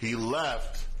there. He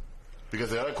left because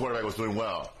the other quarterback was doing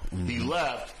well. Mm-hmm. He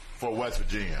left for West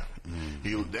Virginia.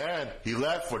 Mm-hmm. He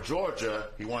left for Georgia.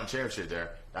 He won a championship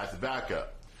there. That's the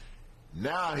backup.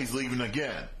 Now he's leaving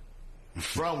again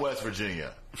from West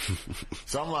Virginia.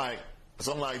 So I'm like,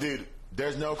 dude,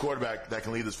 there's no quarterback that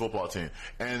can lead this football team.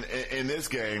 And in this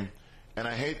game, and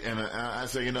I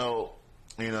say,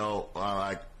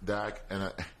 like Dak,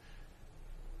 and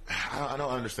I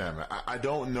don't understand, man. I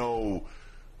don't know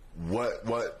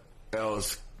what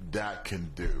else Dak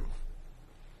can do.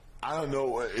 I don't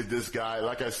know if this guy,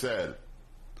 like I said,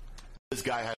 this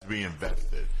guy has to be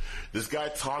invested. This guy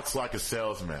talks like a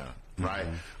salesman. Right,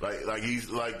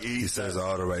 mm-hmm. He says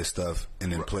all the right stuff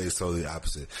and then plays totally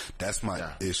opposite. That's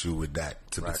my issue with Dak,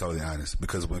 to be totally honest.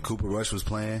 Because when Cooper Rush was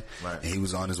playing and he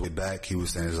was on his way back, he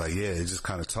was saying, "It's like, it just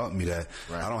kind of taught me that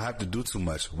I don't have to do too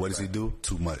much." What does he do?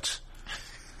 Too much.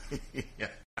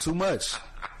 Too much.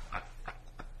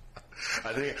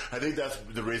 I think that's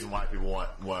the reason why people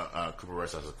want Cooper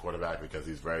Rush as a quarterback, because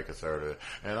he's very conservative,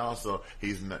 and also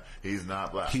he's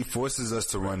not black. He forces us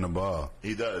to run the ball.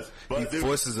 He does. But he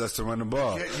forces us to run the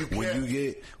ball.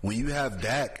 When you have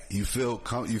Dak, you feel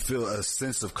a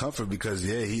sense of comfort because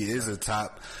he is a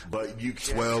top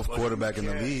 12 quarterback in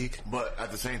the league. But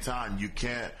at the same time,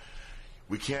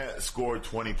 we can't score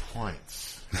 20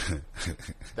 points.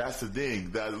 That's the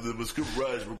thing. That with Cooper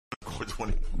Rush, we're going to score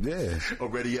 20 points.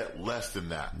 Already yet less than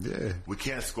that. Yeah. We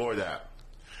can't score that.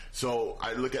 So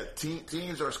I look at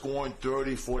teams are scoring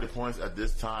 30, 40 points at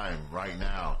this time right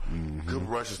now. Mm-hmm. Cooper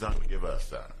Rush is not going to give us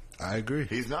that. I agree.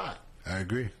 He's not. I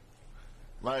agree.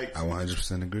 I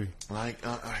 100% agree. I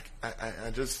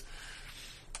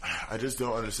just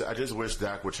don't understand. I just wish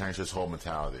Dak would change his whole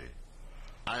mentality.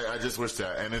 I just wish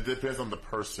that. And it depends on the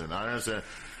person. I understand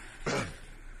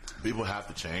people have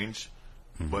to change,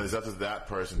 but it's up to that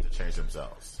person to change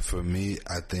themselves. For me,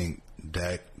 I think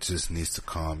Dak just needs to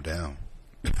calm down.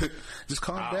 Just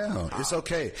calm down. It's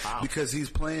okay because he's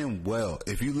playing well.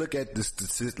 If you look at this,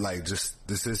 just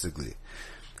statistically,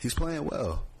 he's playing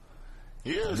well.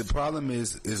 He is. The problem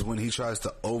is when he tries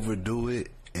to overdo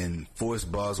it and force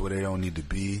balls where they don't need to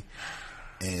be,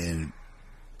 and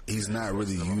he's not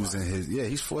really using his. Yeah,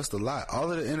 he's forced a lot.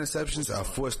 All of the interceptions are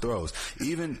forced throws.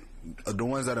 Even the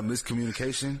ones that are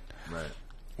miscommunication. Right.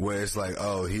 Where it's like,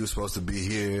 oh, he was supposed to be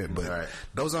here, but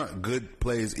those aren't good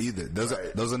plays either. Those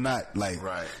are not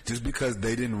just because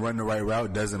they didn't run the right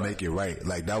route doesn't make it right.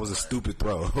 Like that was a stupid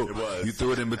throw. It was. You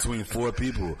threw it in between 4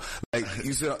 people. Like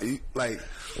you said,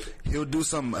 he'll do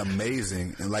something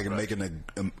amazing and making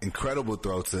an incredible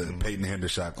throw to Peyton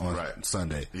Hendershot on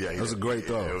Sunday. Yeah, it was a great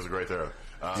throw. It was a great throw.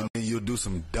 And then you'll do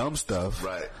some dumb stuff.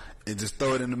 Right. and just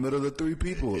throw it in the middle of 3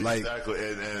 people. Exactly.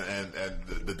 And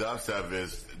the dumb stuff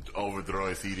is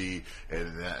overthrowing CD.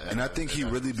 And I think he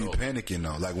really be panicking,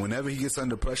 though. Like, whenever he gets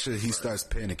under pressure, he starts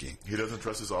panicking. He doesn't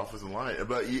trust his offensive line.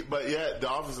 But the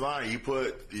offensive line,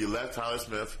 you left Tyler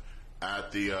Smith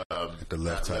at the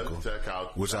left tackle,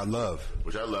 which I love.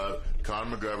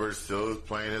 Conor McGovern still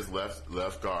playing his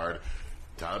left guard.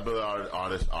 Tyler Billard,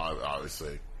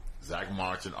 obviously. Zach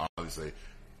Martin, obviously.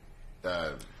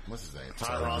 What's his name?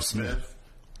 Tyron Smith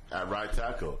at right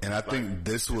tackle. And I think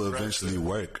this will eventually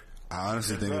work. I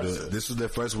honestly think this was their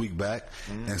first week back,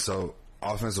 and so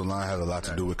offensive line has a lot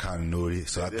to do with continuity.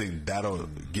 So I think that'll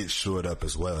get shored up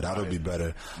as well. That'll be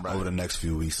better over the next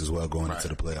few weeks as well, going into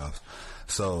the playoffs.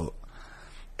 So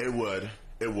it would.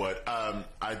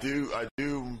 I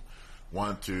do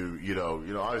want to,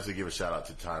 obviously give a shout out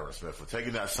to Tyron Smith for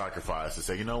taking that sacrifice to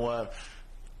say, you know what,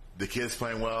 the kid's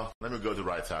playing well. Let me go to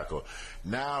right tackle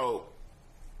now.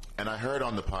 And I heard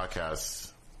on the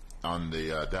podcast, on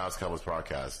the Dallas Cowboys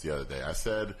podcast the other day, I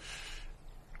said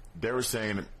they were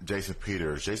saying Jason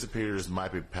Peters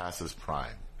might be past his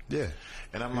prime. Yeah,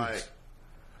 and I'm like,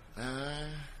 I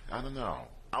don't know.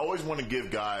 I always want to give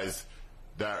guys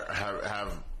that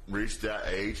have reached that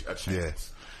age a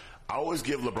chance. Yeah. I always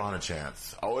give LeBron a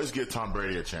chance. I always give Tom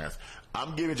Brady a chance.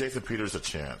 I'm giving Jason Peters a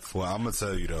chance. Well, I'm going to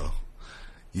tell you, though.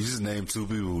 You just named 2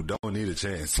 people who don't need a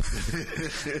chance.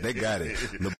 They got it.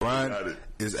 LeBron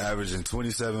is averaging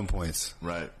 27 points.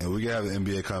 Right. And we can have an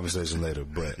NBA conversation later,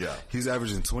 but he's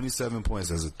averaging 27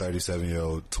 points as a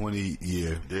 37-year-old,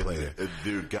 20-year player.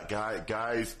 Dude,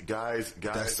 guys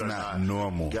that's are not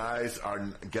normal. Guys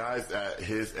at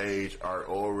his age are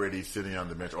already sitting on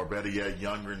the bench, or better yet,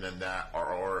 younger than that,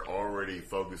 are already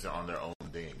focusing on their own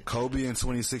thing. Kobe in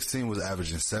 2016 was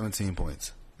averaging 17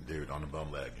 points. Dude, on a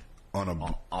bum leg. On a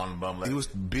bum leg. He was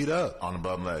beat up. On a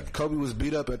bum leg. Kobe was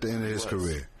beat up at the end of his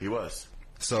career. He was.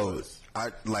 So,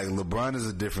 LeBron is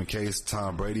a different case.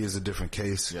 Tom Brady is a different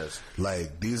case. Yes.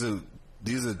 Like, these are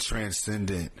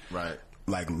transcendent, right?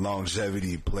 Like,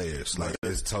 longevity players. Like,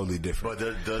 it's totally different.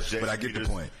 But I get the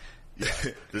point. Yeah.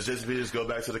 Does Jason Peters go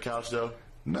back to the couch, though?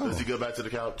 No. Does he go back to the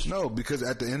couch? No, because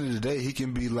at the end of the day, he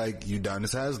can be like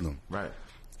Udonis Haslam. Right.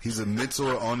 He's a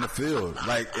mentor on the field.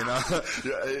 Like,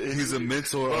 he's a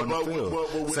mentor on the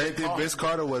field. Same thing Vince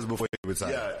Carter was before he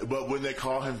retired. Yeah, but when they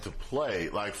call him to play,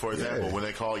 like, for example, when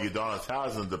they call Udonis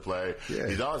Haslam to play,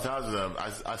 Udonis Haslam,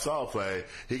 I saw a play,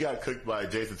 he got cooked by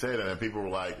Jason Tatum, and people were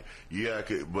like,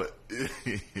 but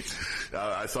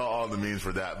I saw all the memes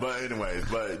for that. But anyways,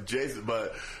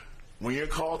 but when you're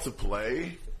called to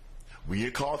play, when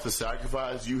you're called to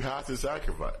sacrifice, you have to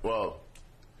sacrifice. Well,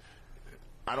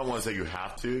 I don't want to say you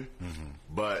have to,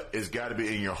 but it's got to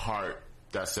be in your heart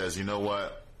that says, you know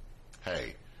what?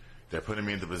 Hey, they're putting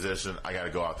me in the position. I got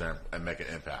to go out there and make an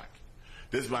impact.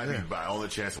 This might be my only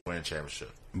chance to win a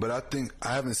championship. But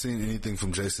I haven't seen anything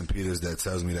from Jason Peters that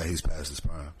tells me that he's past his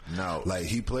prime. No. Like,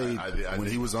 he played, when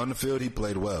he was on the field, he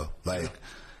played well. Like,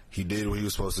 he did what he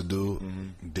was supposed to do,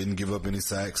 didn't give up any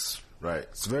sacks. Right.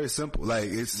 It's very simple. Like,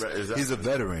 he's a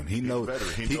veteran. He knows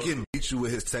he can beat you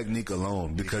with his technique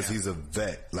alone because he's a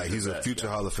vet. Like, he's a future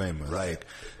Hall of Famer. Right.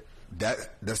 Like,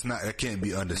 that can't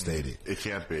be understated. It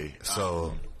can't be.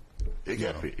 So it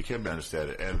can't be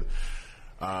understated. And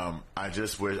I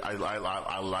just wish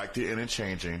I like the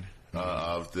interchanging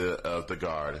of the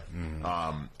guard. And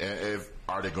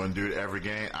are they going to do it every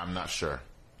game? I'm not sure.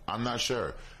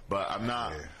 But I'm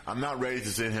not ready to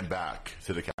send him back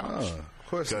to the couch.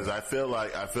 Because I feel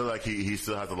like he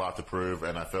still has a lot to prove,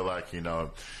 and I feel like he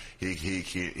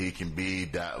can be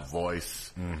that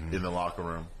voice in the locker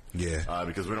room. Yeah.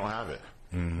 Because we don't have it.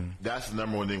 That's the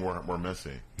number one thing we're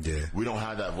missing. Yeah. We don't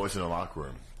have that voice in the locker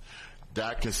room.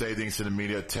 Dak can say things to the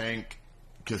media. Tank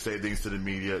can say things to the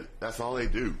media. That's all they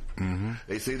do.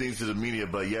 They say things to the media,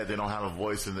 but yet they don't have a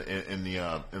voice in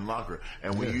the locker room.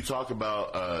 And when you talk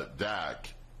about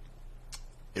Dak,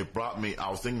 it brought me. I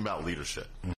was thinking about leadership.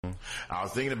 I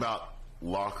was thinking about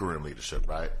locker room leadership,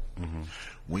 right?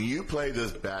 When you play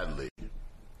this badly,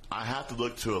 I have to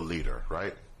look to a leader,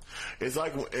 right? It's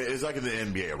like in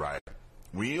the NBA, right?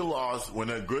 When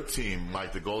a good team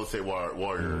like the Golden State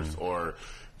Warriors or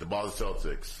the Boston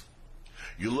Celtics,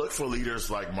 you look for leaders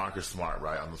like Marcus Smart,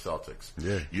 right, on the Celtics.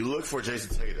 Yeah. You look for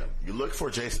Jason Tatum. You look for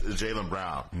Jaylen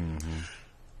Brown.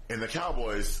 In the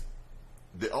Cowboys,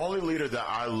 the only leader that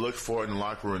I look for in the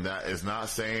locker room that is not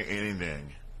saying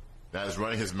anything, that is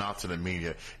running his mouth to the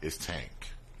media, is Tank.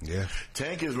 Yeah.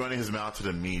 Tank is running his mouth to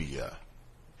the media,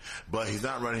 but he's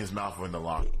not running his mouth in the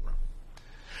locker room.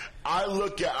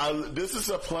 This is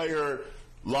a player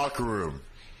locker room.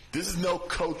 This is no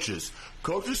coaches.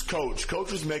 Coaches coach.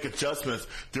 Coaches make adjustments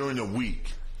during the week.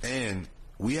 And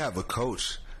we have a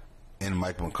coach in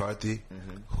Mike McCarthy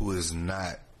who is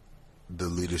not the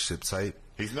leadership type.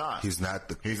 He's not. He's not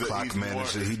the clock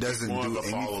manager. He doesn't do anything.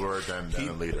 He's more of a follower than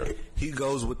a leader. He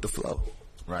goes with the flow.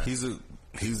 Right. He's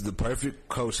the perfect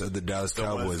coach of the Dallas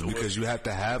Cowboys because you have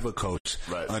to have a coach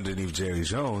underneath Jerry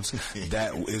Jones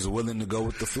that is willing to go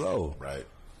with the flow. Right.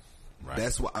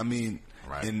 That's what I mean.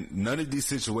 Right. And none of these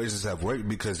situations have worked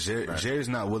because Jerry's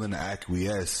not willing to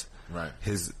acquiesce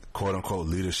his quote unquote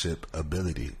leadership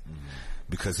ability.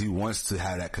 Because he wants to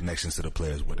have that connection to the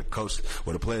players where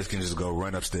the players can just go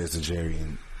run upstairs to Jerry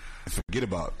and forget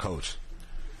about coach.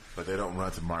 But they don't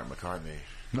run to Mark McCartney.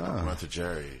 No. They don't run to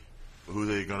Jerry. Who are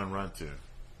they going to run to?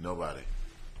 Nobody.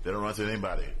 They don't run to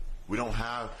anybody. We don't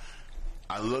have.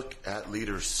 I look at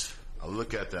leaders. I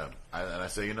look at them and I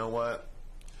say, you know what?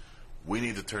 We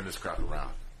need to turn this crap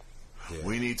around. Yeah.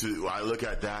 We need to. I look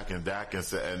at Dak and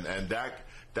say, and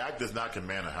Dak does not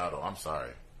command a huddle. I'm sorry.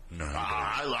 No,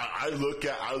 I look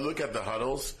at the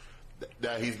huddles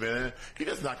that he's been in. He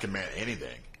does not command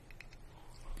anything.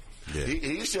 Yeah.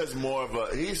 He's just more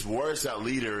of he's worse at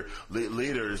leaders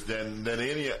than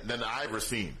I've ever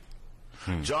seen.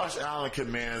 Josh Allen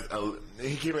commands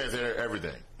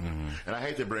everything, and I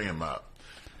hate to bring him up.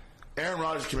 Aaron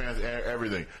Rodgers commands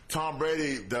everything. Tom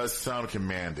Brady does some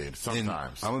commanding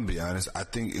sometimes. And I'm gonna be honest. I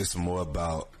think it's more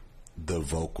about the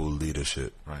vocal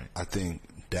leadership. Right. I think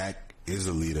Dak is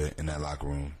a leader in that locker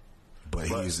room, but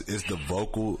it's the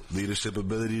vocal leadership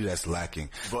ability that's lacking.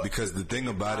 Because the thing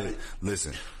about it,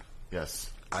 listen, yes,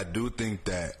 I do think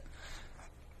that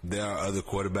there are other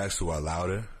quarterbacks who are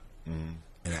louder and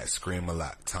that scream a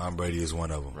lot. Tom Brady is one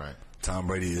of them. Right. Tom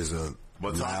Brady is a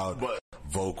loud,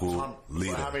 vocal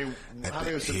leader.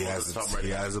 He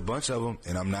has a bunch of them,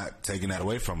 and I'm not taking that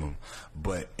away from him.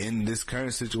 But in this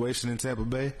current situation in Tampa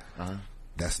Bay,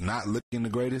 that's not looking the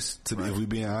greatest, if we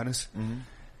being honest.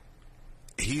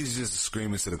 He's just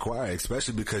screaming to the choir,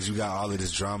 especially because you got all of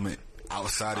this drama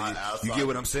outside of you. You get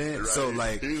what I'm saying? Right. So,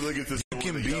 like, you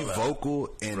can be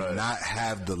vocal and not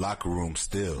have the locker room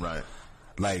still. Right.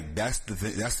 Like, that's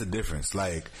the difference.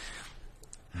 Like,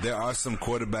 there are some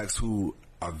quarterbacks who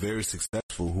are very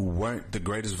successful who weren't the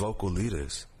greatest vocal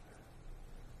leaders.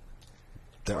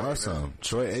 There are some.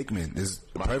 Troy Aikman is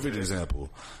a perfect example.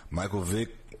 Michael Vick,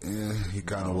 he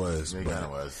kind of was. He kind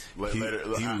of was.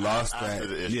 He lost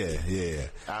that. Yeah.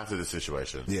 After the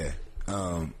situation. Yeah.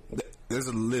 There's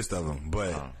a list of them,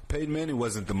 but Peyton Manning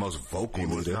wasn't the most vocal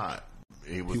leader.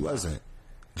 He wasn't.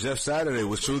 Jeff Saturday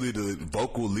was truly the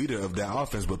vocal leader of that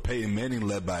offense, but Peyton Manning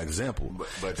led by example.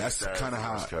 But that's kind of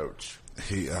how coach.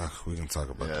 We can talk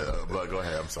about that. But go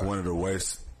ahead. I'm sorry. One of the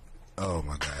worst. Oh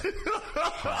my God.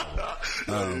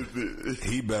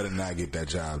 He better not get that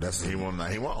job. He won't.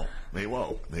 He won't.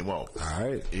 All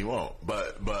right. He won't.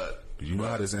 But you know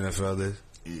how this NFL is.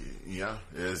 Yeah,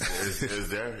 is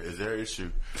their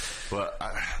issue, but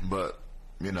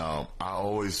you know,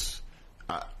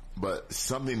 but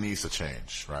something needs to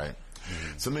change, right?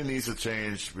 Something needs to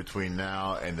change between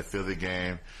now and the Philly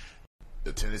game,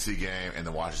 the Tennessee game, and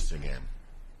the Washington game.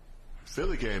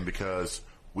 Philly game, because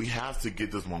we have to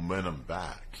get this momentum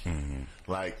back.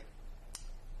 Like,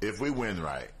 if we win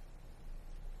right,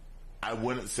 I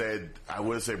wouldn't say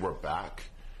we're back.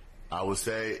 I would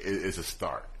say it's a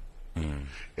start.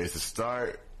 It's a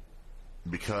start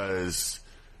because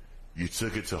you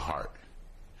took it to heart.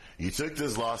 You took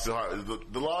this loss to heart.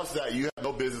 The loss that you have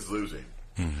no business losing.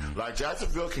 Like,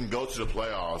 Jacksonville can go to the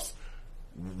playoffs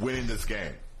winning this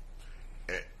game.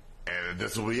 And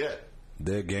this will be it.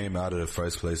 Their game out of the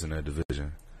first place in their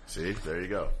division. See, there you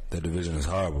go. That division is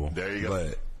horrible. There you go.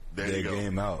 But their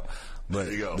game out. But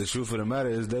the truth of the matter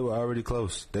is they were already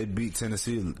close. They beat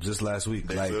Tennessee just last week.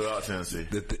 They blew out Tennessee.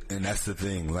 And that's the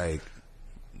thing. Like,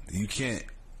 you can't.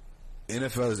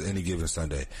 NFL is any given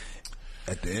Sunday.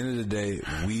 At the end of the day,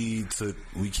 we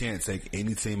can't take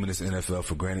any team in this NFL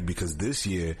for granted because this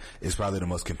year is probably the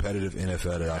most competitive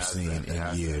NFL that I've seen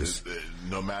in years.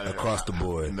 No matter across the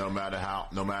board. No matter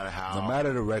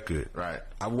the record. Right.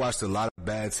 I've watched a lot of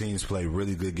bad teams play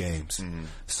really good games.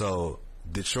 So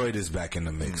Detroit is back in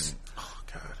the mix. Oh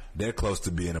God. They're close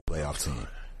to being a playoff team.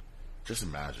 Just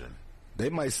imagine. They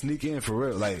might sneak in for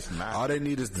real. Like, all they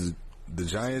need is the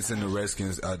Giants and the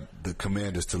Redskins, the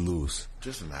Commanders, to lose.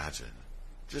 Just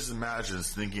imagine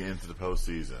sneaking into the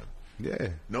postseason. Yeah.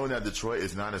 Knowing that Detroit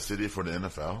is not a city for the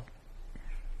NFL,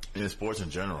 in sports in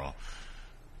general.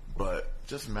 But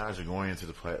just imagine going into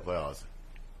the playoffs.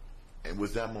 And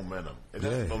with that momentum. And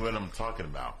that's the momentum I'm talking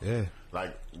about. Yeah.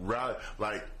 Like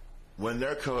when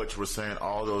their coach was saying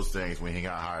all those things when he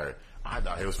got hired, I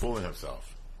thought he was fooling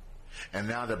himself. And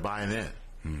now they're buying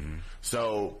in.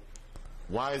 So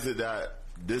why is it that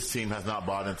this team has not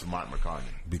bought into Mike McCartney.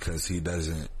 Because he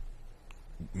doesn't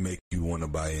make you want to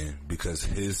buy in. Because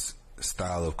his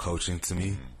style of coaching, to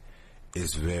me,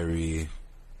 is very,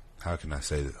 how can I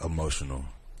say it, emotional.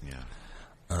 Yeah.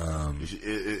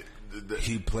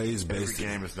 He plays basically.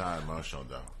 Every game is not emotional,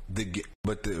 though.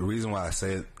 But the reason why I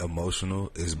say it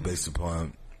emotional is based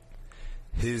upon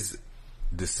his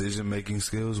decision-making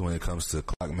skills when it comes to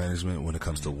clock management, when it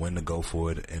comes to when to go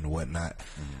for it and whatnot.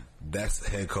 That's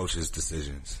head coach's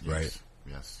decisions, right?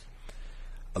 Yes.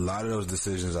 A lot of those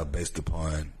decisions are based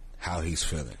upon how he's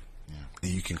feeling. Yeah.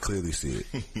 And you can clearly see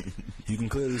it. You can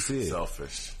clearly see it.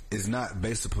 Selfish. It's not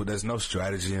based upon, there's no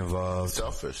strategy involved.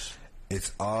 Selfish.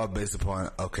 It's all based upon,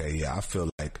 okay, yeah, I feel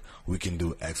like we can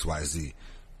do X, Y, Z.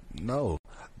 No.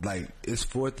 Like, it's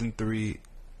 4th and 3.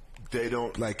 They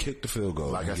don't, like, kick the field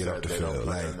goal and get up the field.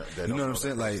 Like, you know what I'm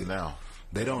saying? Like,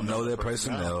 they don't know their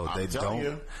personnel. They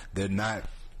don't. They're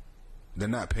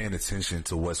not paying attention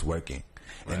to what's working.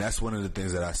 Right. And that's one of the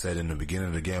things that I said in the beginning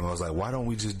of the game. I was like, why don't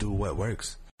we just do what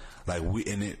works? Like,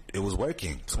 it was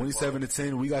working.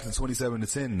 27-10. We got to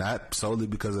 27-10, not solely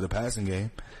because of the passing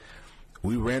game.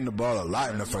 We ran the ball a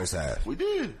lot in the first half. We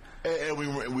did.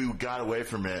 And we got away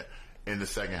from it in the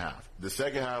second half. The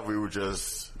second half, we were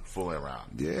just fooling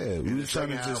around. Yeah, we were trying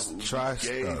to just try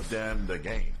stuff. We gave them the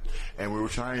game. And we were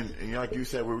trying, and like you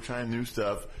said, we were trying new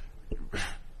stuff.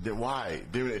 Then why?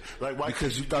 Why?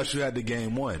 Because you thought you had the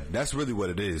game won. That's really what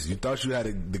it is. You thought you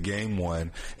had the game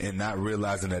won and not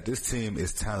realizing that this team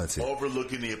is talented.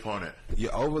 Overlooking the opponent.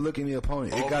 You're overlooking the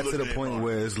opponent. It got to the point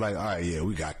where it's like, all right, yeah,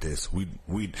 we got this. We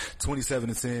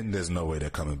 27-10, there's no way they're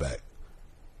coming back.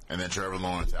 And then Trevor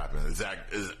Lawrence happened.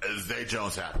 Zay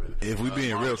Jones happened. If we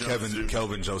being real,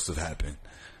 Kelvin Joseph happened.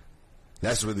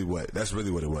 That's really what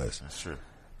it was. That's true.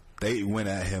 They went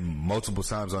at him multiple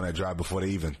times on that drive before they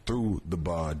even threw the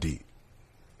ball deep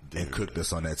and cooked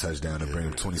us on that touchdown to bring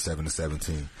him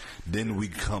 27-17. Then we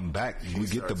come back, we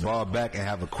get the ball back and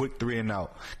have a quick 3 and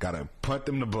out. Got to punt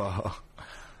them the ball.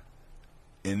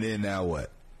 And then now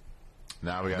what?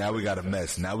 Now we got a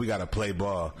mess. Now we got to play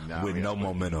ball with no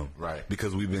momentum. Right.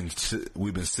 Because we've been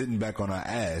sitting back on our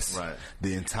ass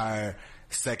the entire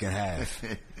second half.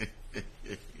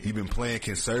 You've been playing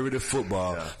conservative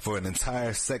football for an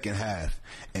entire second half,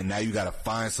 and now you got to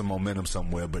find some momentum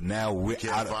somewhere. But now we're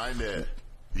out of it.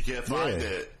 You can't find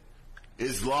it.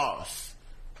 It's lost.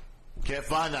 Can't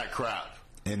find that crap.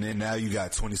 And then now you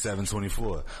got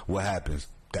 27-24. What happens?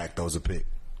 Dak throws a pick.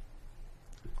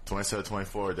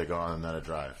 27-24. They go on another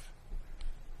drive.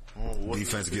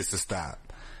 Defense gets to stop.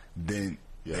 Then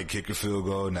they kick a field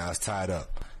goal. Now it's tied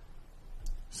up.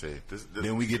 See,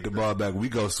 then we get the ball back. We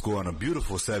go score on a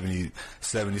beautiful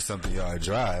 70-something yard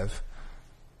drive.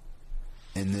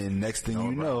 And then next thing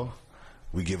you know,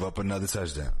 we give up another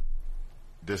touchdown.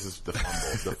 This is the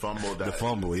fumble. The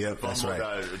fumble, that's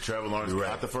right. Trevor Lawrence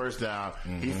got the first down.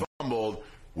 He fumbled.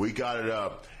 We got it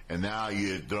up. And now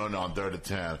you're throwing on 3rd and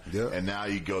 10. Yep. And now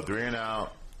you go 3 and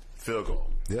out, field goal.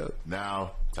 Yep.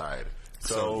 Now tied.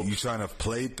 So you're trying to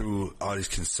play through all these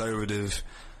conservative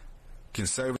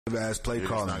ass play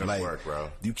calling. It's not gonna work, bro.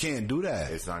 You can't do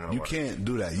that. It's not gonna work. You can't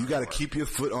do that. You got to keep your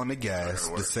foot on the gas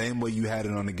the same way you had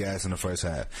it on the gas in the first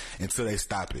half until they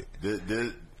stop it.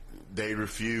 They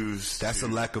refuse. That's a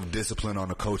lack of discipline on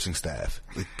the coaching staff.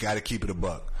 You got to keep it a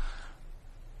buck.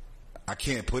 I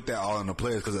can't put that all on the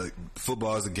players because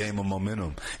football is a game of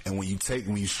momentum. And when you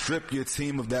strip your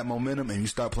team of that momentum and you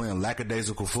start playing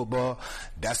lackadaisical football,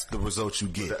 that's the result you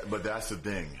get. But that's the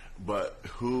thing. But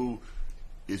who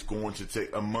is going to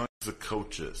take, amongst the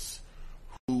coaches,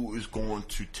 who is going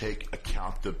to take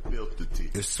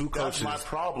accountability? It's two coaches. That's my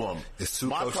problem. It's two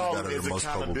my coaches problem that are is the most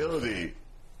accountability.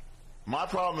 My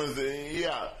problem is,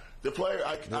 the player,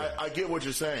 I get what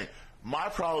you're saying. My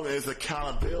problem is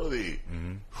accountability.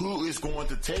 Mm-hmm. Who is going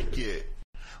to take it?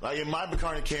 Like if Mike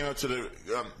McCartney came up to the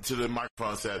microphone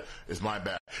and said, "It's my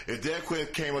bad." If Dan Quinn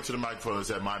came up to the microphone and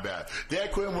said, "My bad," Dan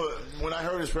Quinn, when I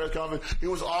heard his press conference, he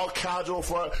was all casual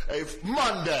for a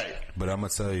Monday. But I'm gonna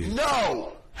tell you,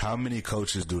 no. How many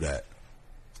coaches do that?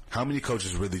 How many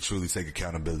coaches really truly take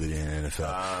accountability in the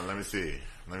NFL? Let me see.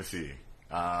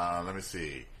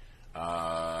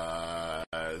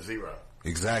 0.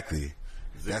 Exactly.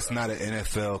 That's not an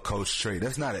NFL coach trait.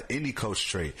 That's not an any coach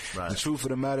trait. Right. The truth of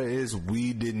the matter is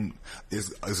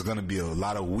it's going to be a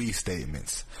lot of we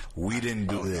statements. We didn't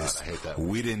do this. God, I hate that.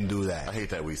 We didn't do that. I hate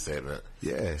that we statement.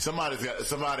 Yeah. Somebody from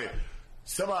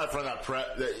that press,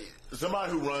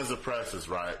 somebody who runs the presses,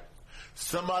 right?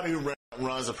 Somebody who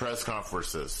runs the press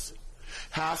conferences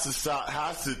has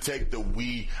to take the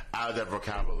we out of their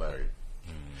vocabulary.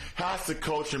 Has to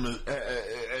coach him and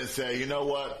say, you know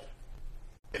what?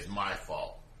 It's my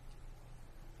fault.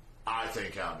 I take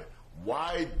accountability.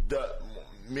 Why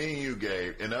me and you,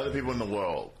 Gabe, and other people in the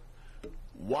world,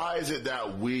 why is it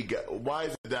that we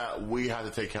have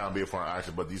to take accountability for our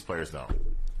actions, but these players don't?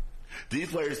 These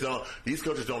players don't. These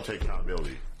coaches don't take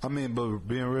accountability. I mean, but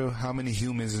being real, how many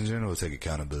humans in general take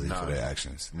accountability for their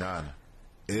actions? None.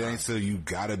 It ain't so you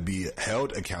gotta be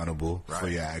held accountable for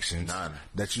your actions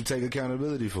that you take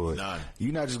accountability for it. None.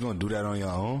 You're not just gonna do that on your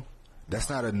own. That's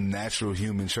not a natural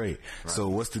human trait. Right. So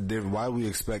what's the difference? Why we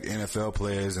expect NFL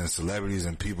players and celebrities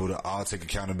and people to all take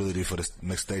accountability for the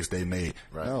mistakes they made?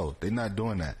 Right. No, they're not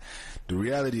doing that. The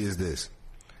reality is this.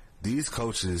 These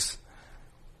coaches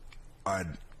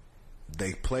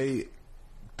they play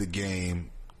the game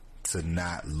to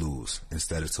not lose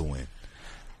instead of to win.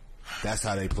 That's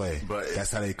how they play.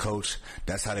 That's how they coach.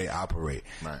 That's how they operate.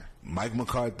 Right. Mike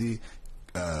McCarthy,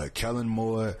 Kellen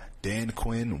Moore, Dan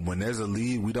Quinn, when there's a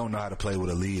lead, we don't know how to play with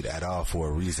a lead at all for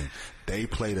a reason. They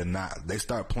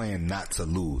start playing not to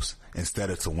lose instead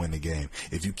of to win the game.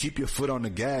 If you keep your foot on the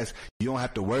gas, you don't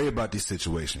have to worry about these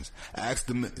situations. Ask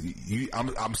them.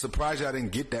 I'm surprised y'all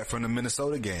didn't get that from the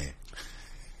Minnesota game.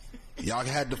 Y'all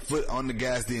had the foot on the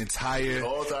gas the entire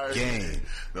game.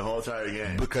 The whole entire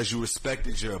game. Because you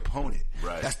respected your opponent.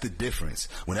 Right. That's the difference.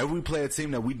 Whenever we play a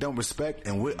team that we don't respect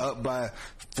and we're up by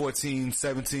 14,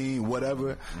 17,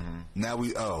 whatever, now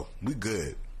we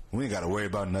good. We ain't got to worry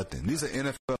about nothing. These are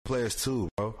NFL players too,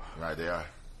 bro. Right, they are.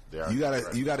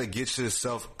 You gotta get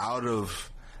yourself out of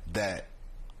that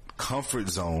comfort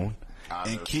zone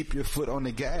and keep your foot on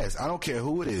the gas. I don't care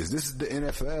who it is. This is the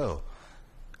NFL.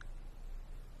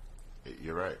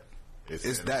 You're right.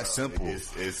 It's that simple.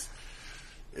 It's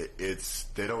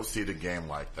they don't see the game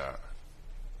like that,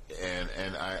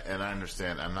 and I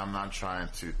understand, and I'm not trying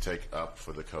to take up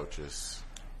for the coaches.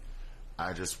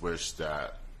 I just wish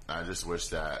that there's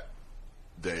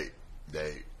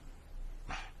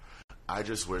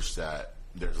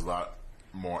a lot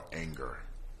more anger,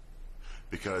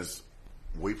 because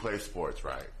we play sports,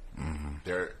 right?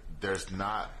 Mm-hmm. There's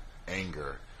not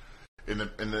anger. In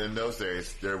those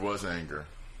days, there was anger.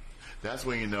 That's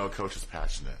when you know a coach is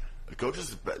passionate.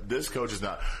 This coach is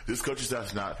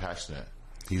not passionate.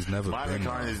 He's never Mike been.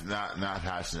 McCartney is not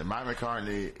passionate. Mike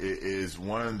McCartney is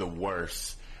one of the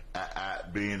worst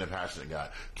at being a passionate guy.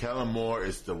 Kellen Moore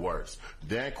is the worst.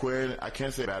 Dan Quinn, I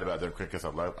can't say bad about Dan Quinn because I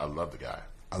love the guy.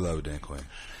 I love Dan Quinn.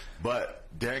 But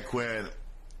Dan Quinn,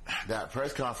 that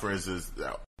press conference is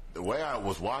the way I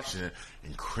was watching it,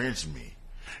 and cringed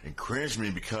me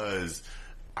because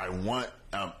I want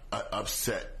an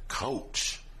upset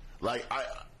coach.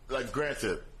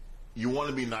 Granted, you want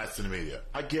to be nice to the media.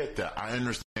 I get that. I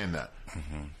understand that.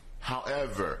 Mm-hmm.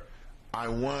 However, I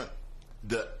want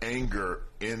the anger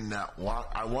in that.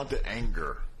 I want the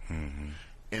anger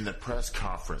in the press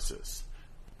conferences.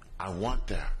 I want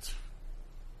that,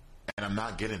 and I'm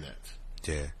not getting it.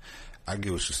 Yeah, I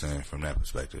get what you're saying from that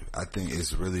perspective. I think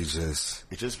it's really just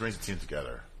it just brings the team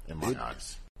together in my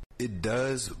eyes. It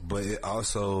does, but it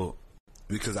also,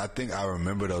 because I think I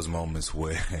remember those moments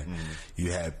where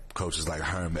you had coaches like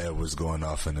Herm Edwards going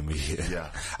off in the media. Yeah.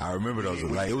 I remember those.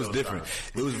 It was different.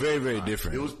 It was very, very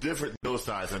different. It was different those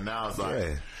times, and now it's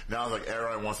like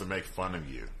everyone wants to make fun of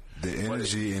you. The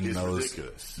energy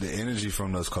ridiculous. The energy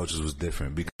from those coaches was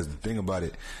different, because the thing about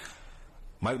it,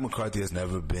 Mike McCarthy has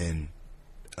never been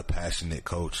a passionate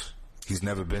coach. He's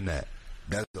never been that.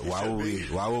 Why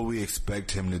would we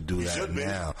expect him to do that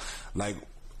now? Like,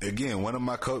 again, one of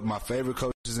my favorite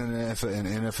coaches in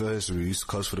NFL history, he used to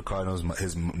coach for the Cardinals.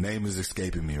 His name is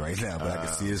escaping me right now, but I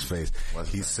can see his face.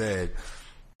 He said,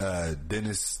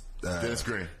 Dennis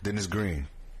Green. Dennis Green,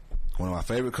 one of my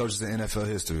favorite coaches in NFL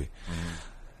history. Mm-hmm.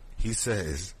 He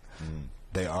says,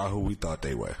 they are who we thought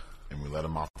they were. And we let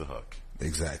them off the hook.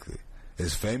 Exactly.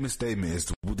 His famous statement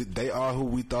is, they are who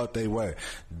we thought they were.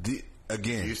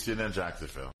 Again, Houston and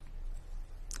Jacksonville.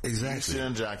 Exactly. Houston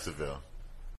and Jacksonville.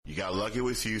 You got lucky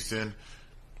with Houston.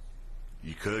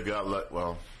 You could have got lucky.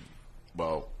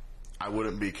 Well, I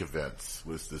wouldn't be convinced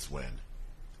with this win.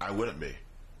 I wouldn't be,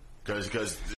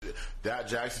 because that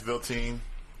Jacksonville team,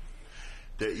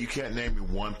 that you can't name me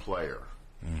one player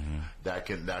that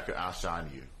can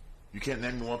outshine you. You can't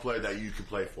name me one player that you can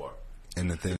play for. And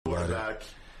the thing about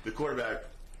the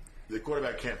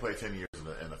quarterback can't play 10 years in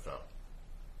the NFL.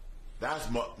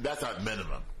 That's at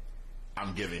minimum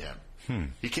I'm giving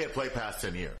him. He can't play past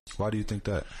 10 years. Why do you think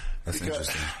that? That's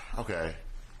interesting. Okay.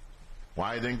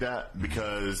 Why do you think that?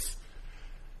 Because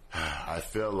I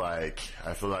feel like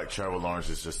Trevor Lawrence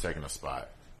is just taking a spot.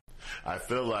 I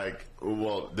feel like,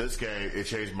 this game, it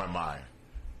changed my mind.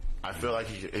 I feel like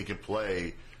he can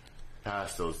play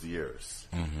past those years.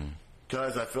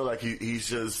 Because I feel like he's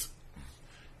just,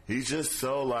 He's just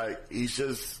so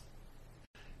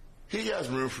he has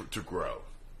room to grow.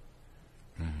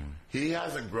 Mm-hmm. He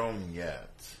hasn't grown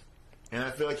yet. And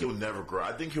I feel like he'll never grow.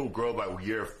 I think he'll grow by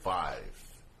year 5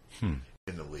 in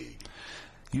the league.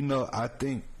 You know, I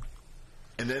think.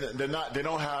 And then they're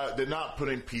not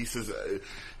putting pieces.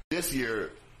 This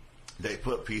year, they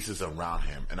put pieces around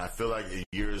him. And I feel like in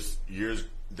years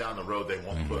down the road, they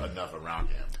won't put enough around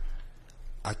him.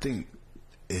 I think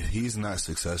if he's not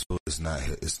successful, it's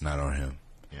not on him.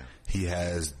 Yeah. He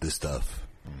has the stuff.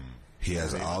 He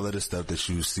has all of the stuff that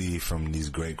you see from these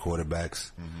great quarterbacks.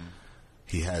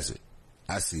 He has it.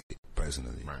 I see it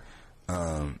personally. Right.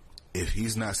 If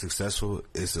he's not successful,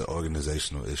 it's an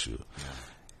organizational issue. Yeah.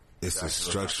 It's a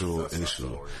structural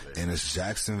issue. And it's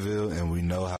Jacksonville, and we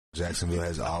know how Jacksonville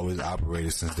has always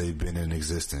operated since they've been in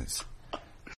existence.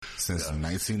 Since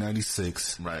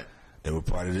 1996. Right. They were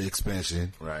part of the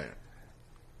expansion. Right.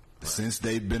 Since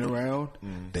they've been around,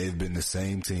 they've been the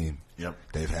same team. Yep.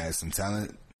 They've had some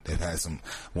talent. They've had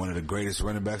one of the greatest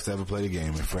running backs to ever play the game,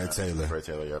 and Fred Taylor. Fred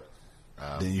Taylor, yep.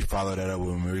 Then you follow that up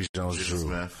with Maurice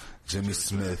Jones-Drew, Jimmy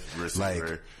Smith.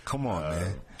 Like, come on,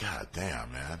 man. God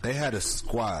damn, man. They had a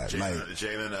squad.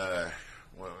 Jalen,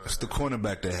 it's the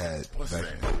cornerback they had. What's his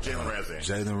name?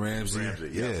 Jalen Ramsey.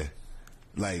 Yeah.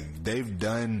 Like, they've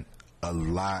done a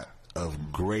lot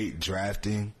of great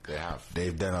drafting. They have.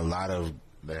 They've done a lot of.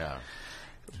 They have.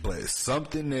 But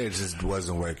something there just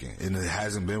wasn't working, and it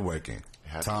hasn't been working.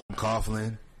 Tom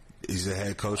Coughlin, he's a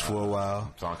head coach for a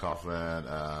while. Tom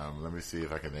Coughlin. Let me see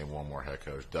if I can name one more head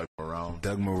coach. Doug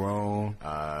Marrone.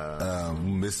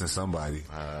 I'm missing somebody.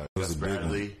 It was a big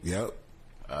one. Yep.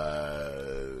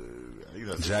 I think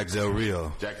that's Jack Del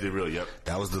Rio. Yep.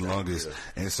 That was the longest.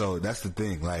 And so that's the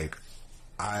thing. Like,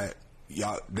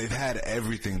 they've had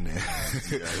everything there.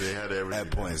 They had everything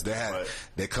at points.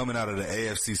 They're coming out of the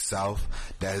AFC South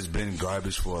that has been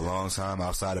garbage for a long time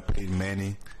outside of Peyton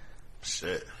Manning.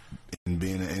 Shit. And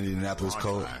being an Indianapolis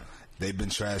Colt, they've been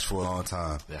trash for a long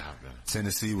time. They have been.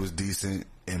 Tennessee was decent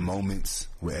in moments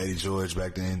with Eddie George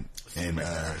back then and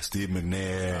Steve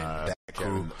McNair, that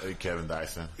crew. Kevin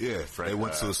Dyson. Yeah, they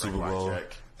went to a Super Bowl.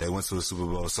 They went to a Super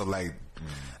Bowl. So, like,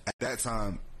 at that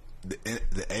time, the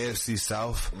AFC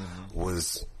South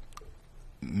was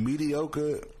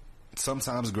mediocre,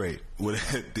 sometimes great,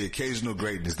 with the occasional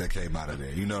greatness that came out of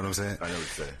there. You know what I'm saying? I know what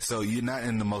you're saying. So you're not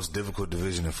in the most difficult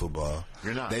division in football.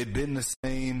 You're not. They've been the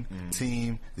same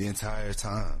team the entire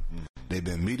time. They've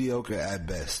been mediocre at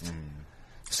best.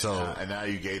 So and now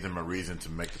you gave them a reason to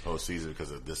make the postseason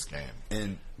because of this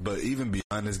game. But even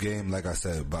beyond this game, like I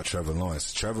said about Trevor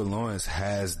Lawrence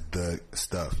has the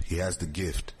stuff. He has the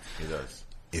gift. He does.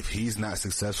 If he's not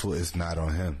successful, it's not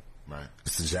on him. Right.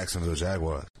 It's the Jacksonville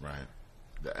Jaguars. Right.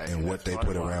 And what they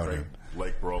put around him.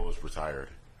 Blake Bortles retired.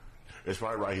 It's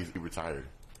probably right he retired.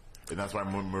 And that's why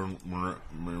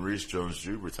Maurice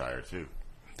Jones-Drew retired too.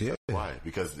 Yeah. Why?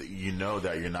 Because you know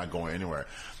that you're not going anywhere.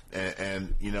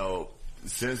 And you know,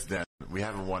 since then, we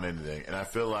haven't won anything. And I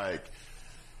feel like,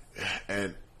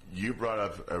 and you brought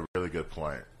up a really good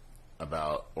point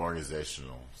about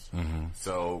organizationals.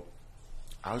 So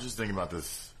I was just thinking about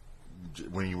this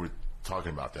when you were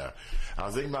talking about that. I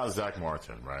was thinking about Zach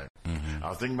Martin, right? I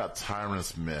was thinking about Tyron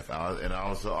Smith, and I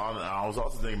was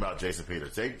also thinking about Jason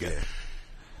Peters.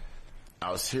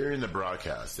 I was hearing the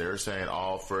broadcast. They were saying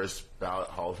all first ballot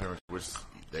Hall of Famers, which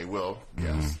they will,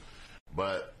 yes,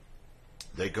 but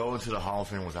they go into the Hall of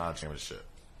Fame without a championship.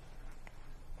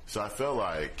 So I feel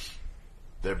like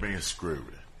they're being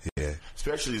screwed. Yeah,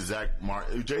 especially Zach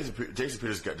Martin. Jason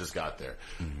Peters just got there,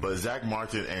 but Zach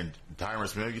Martin and Tyron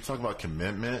Smith. You talk about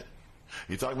commitment.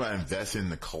 You talk about investing in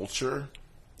the culture.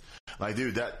 Like,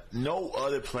 dude, that no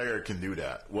other player can do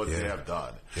that. What they have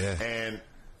done, and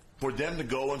for them to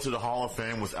go into the Hall of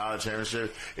Fame without a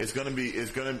championship, that's gonna break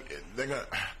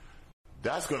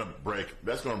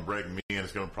me, and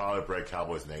it's gonna probably break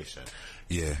Cowboys Nation.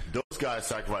 Yeah, those guys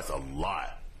sacrifice a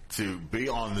lot to be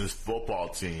on this football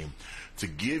team, to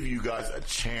give you guys a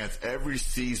chance every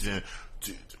season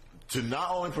to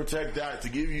not only protect that, to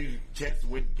give you a chance to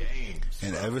win games.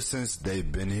 And ever since they've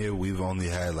been here, we've only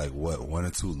had like one or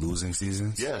two losing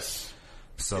seasons. Yes.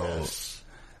 So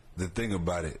the thing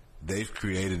about it, they've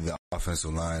created the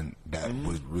offensive line that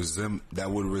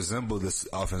would resemble this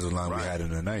offensive line we had in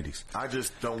the 90s. I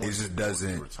just don't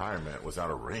want retirement without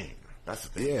a ring. That's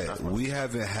the thing. Yeah, we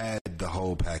haven't had the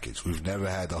whole package. We've never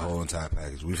had the whole entire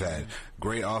package. We've had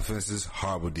great offenses,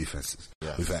 horrible defenses.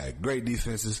 Yes. We've had great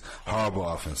defenses, horrible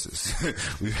offenses.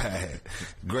 We've had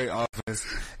great offense,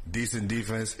 decent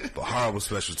defense, but horrible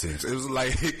special teams. It was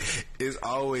like, it's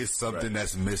always something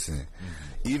that's missing.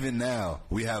 Even now,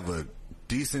 we have a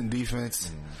decent defense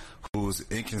who's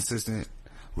inconsistent.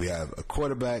 We have a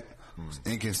quarterback who's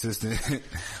inconsistent.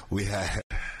 We have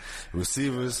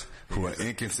receivers who are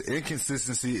inconsistent.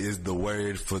 Inconsistency is the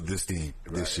word for this team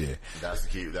this year. That's the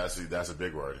key. That's a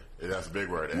big word. That's a big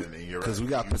word. Because we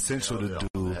got potential to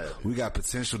do. We got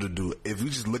potential to do. If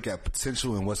we just look at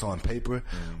potential and what's on paper,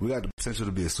 we got the potential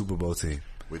to be a Super Bowl team.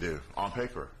 We do. On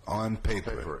paper. On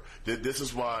paper. This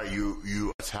is why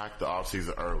you attack the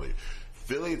offseason early.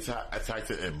 Philly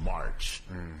attacked it in March.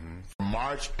 From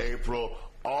March, April,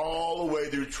 all the way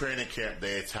through training camp,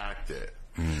 they attacked it.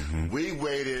 We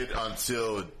waited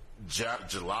until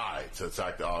July to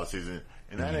attack the offseason,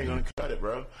 and that ain't going to cut it,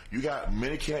 bro. You got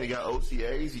minicamp, you got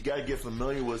OTAs, you got to get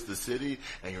familiar with the city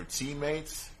and your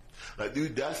teammates. Like,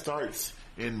 dude, that starts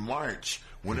in March,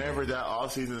 whenever that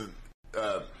offseason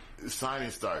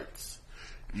signing starts.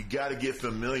 You got to get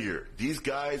familiar. These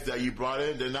guys that you brought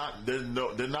in, they're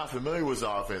not familiar with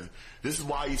the offense. This is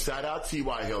why you sat out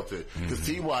T.Y. Hilton, because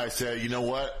T.Y. said, you know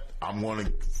what? I'm going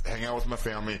to hang out with my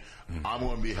family. I'm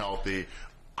going to be healthy.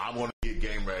 I'm going to get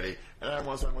game ready. And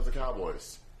everyone signed with the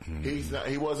Cowboys.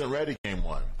 He wasn't ready game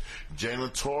one.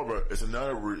 Jalen Torber is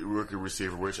another rookie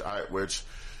receiver, which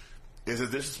is a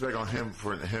disrespect on him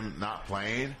for him not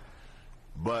playing,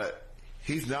 but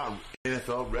he's not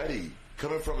NFL ready.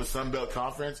 Coming from the Sun Belt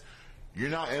Conference, you're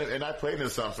not, and I played in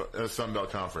the Sun Belt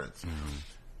Conference,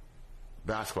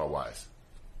 basketball wise.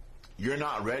 You're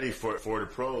not ready for the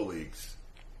pro leagues.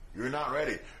 You're not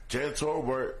ready. Jalen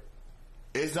Torber,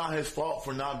 it's not his fault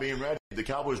for not being ready. The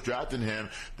Cowboys drafted him.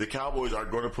 The Cowboys are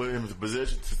going to put him in a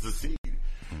position to succeed.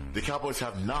 The Cowboys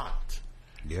have not.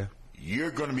 Yeah. You're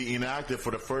going to be inactive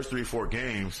for the first 3-4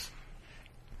 games.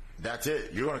 That's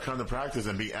it. You're going to come to practice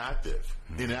and be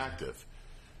inactive.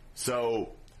 So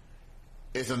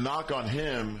it's a knock on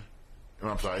him.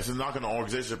 I'm sorry. It's a knock on the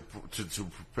organization to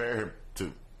prepare him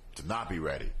to not be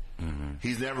ready.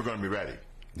 He's never going to be ready.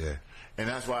 Yeah. And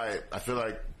that's why I feel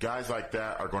like guys like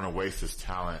that are going to waste his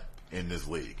talent in this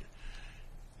league.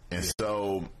 And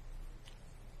so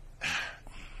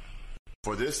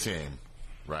for this team,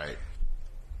 right,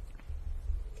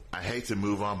 I hate to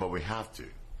move on, but we have to.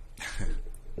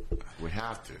 We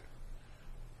have to.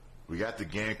 We got the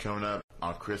game coming up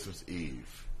on Christmas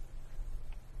Eve.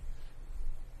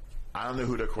 I don't know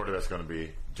who their quarterback's going to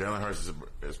be. Jalen Hurts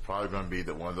is probably going to be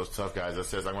one of those tough guys that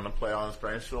says, I'm going to play on his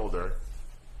sprained shoulder.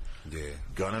 Yeah.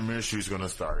 Gunnar Minshew's going to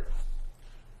start.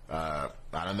 I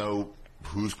don't know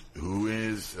who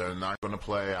is not going to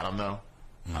play. I don't know.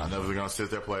 I don't know if they're going to sit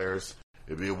their players.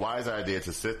 It'd be a wise idea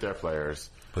to sit their players.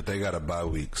 But they got a bye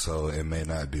week, so it may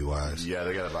not be wise. Yeah,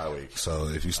 they got a bye week. So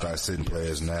if you start sitting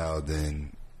players now,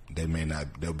 then they may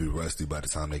not. They'll be rusty by the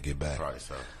time they get back. Probably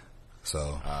so.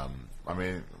 So I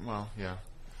mean, well, yeah.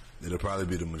 It'll probably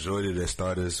be the majority of their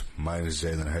starters minus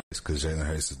Jalen Hurts, because Jalen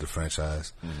Hurts is the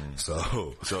franchise.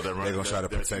 So they're going to try to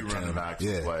protect him.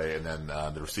 Play, and then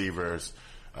the receivers.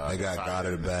 They got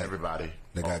Goddard back. Everybody.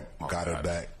 They got Goddard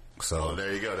back. So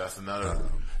there you go. That's another.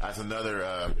 That's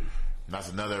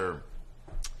another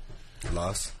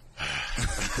loss.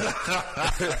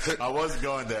 I wasn't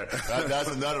going there. That's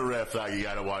another red flag you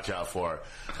got to watch out for.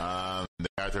 They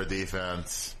got their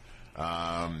defense.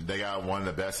 They got one of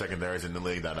the best secondaries in the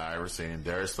league that I ever seen.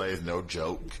 Darius Slay is no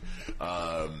joke.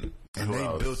 And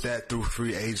they built that through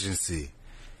free agency.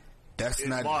 That's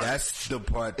the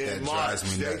part that drives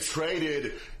me nuts.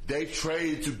 They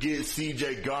traded to get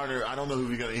C.J. Garner. I don't know if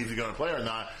he's going to play or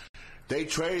not. They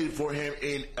traded for him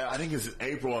in, I think it's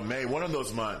April or May, one of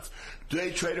those months.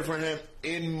 They traded for him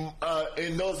in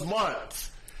those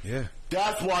months. Yeah.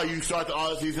 That's why you start the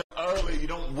offseason early. You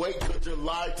don't wait till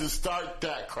July to start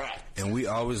that crap. And we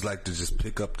always like to just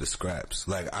pick up the scraps.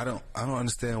 Like, I don't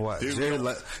understand why. Jerry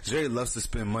loves to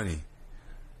spend money.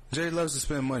 Jerry loves to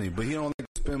spend money, but he don't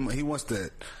like to spend money. He wants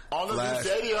that. On the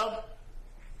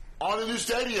new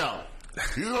stadium.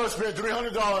 You're going to spend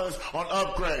 $300 on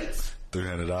upgrades.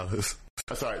 $300.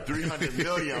 Sorry, $300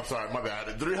 million. I'm sorry, my bad.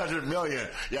 $300 million.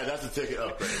 Yeah, that's a ticket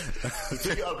upgrade. The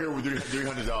ticket upgrade was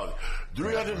 $300.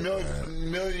 $300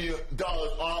 million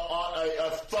on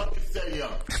a fucking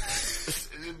stadium.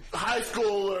 High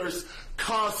schoolers,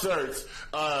 concerts,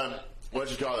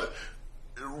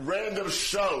 random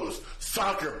shows,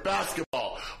 soccer,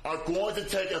 basketball are going to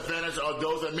take advantage of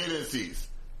those amenities.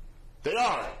 They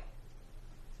are.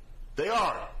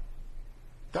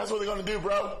 That's what they're going to do,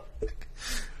 bro.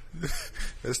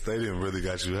 That stadium really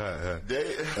got you hot, huh?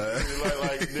 Dude.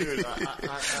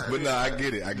 But no, I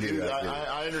get it.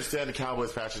 I understand the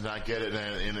Cowboys passion. I get it,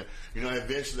 and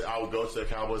eventually I will go to the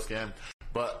Cowboys game.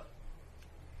 But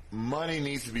money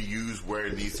needs to be used where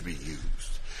it needs to be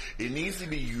used. It needs to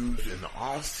be used in the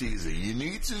off season. You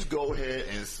need to go ahead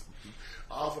and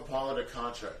offer Pollard a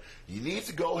contract. You need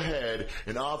to go ahead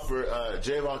and offer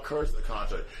Javon Curse a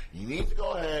contract. You need to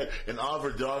go ahead and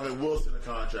offer Donovan Wilson a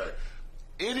contract.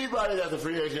 Anybody that's a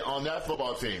free agent on that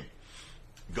football team,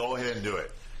 go ahead and do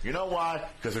it. You know why?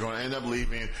 Because they're going to end up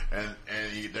leaving, and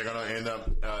they're going to end up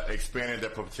expanding their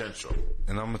potential.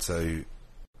 And I'm going to tell you,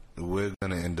 we're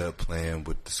going to end up playing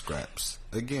with the scraps.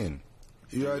 Again,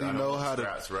 you already know how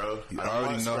scraps, bro. You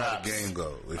already know how the game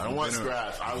goes. I don't want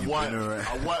scraps. I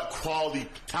want quality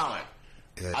talent.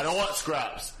 Yes. I don't want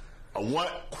scraps. I want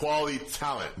quality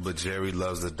talent. But Jerry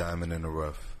loves the diamond in the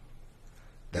rough.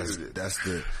 That's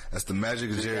the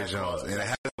magic of Jerry Jones, and it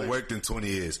hasn't worked in 20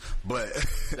 years. But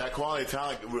that quality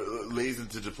talent leads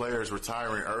into the players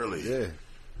retiring early. Yeah,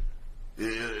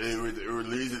 it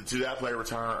leads to that player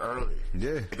retiring early.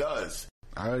 Yeah, it does.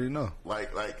 I already know.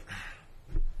 Like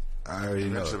I already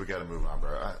know. Eventually, we got to move on,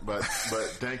 bro. But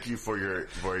thank you for your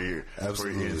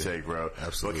intake, bro.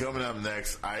 Absolutely. But coming up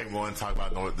next, I am going to talk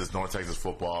about this North Texas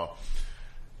football.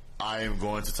 I am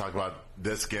going to talk about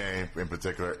this game in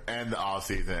particular and the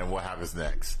offseason and what happens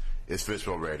next. It's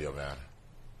Fishbowl Radio, man.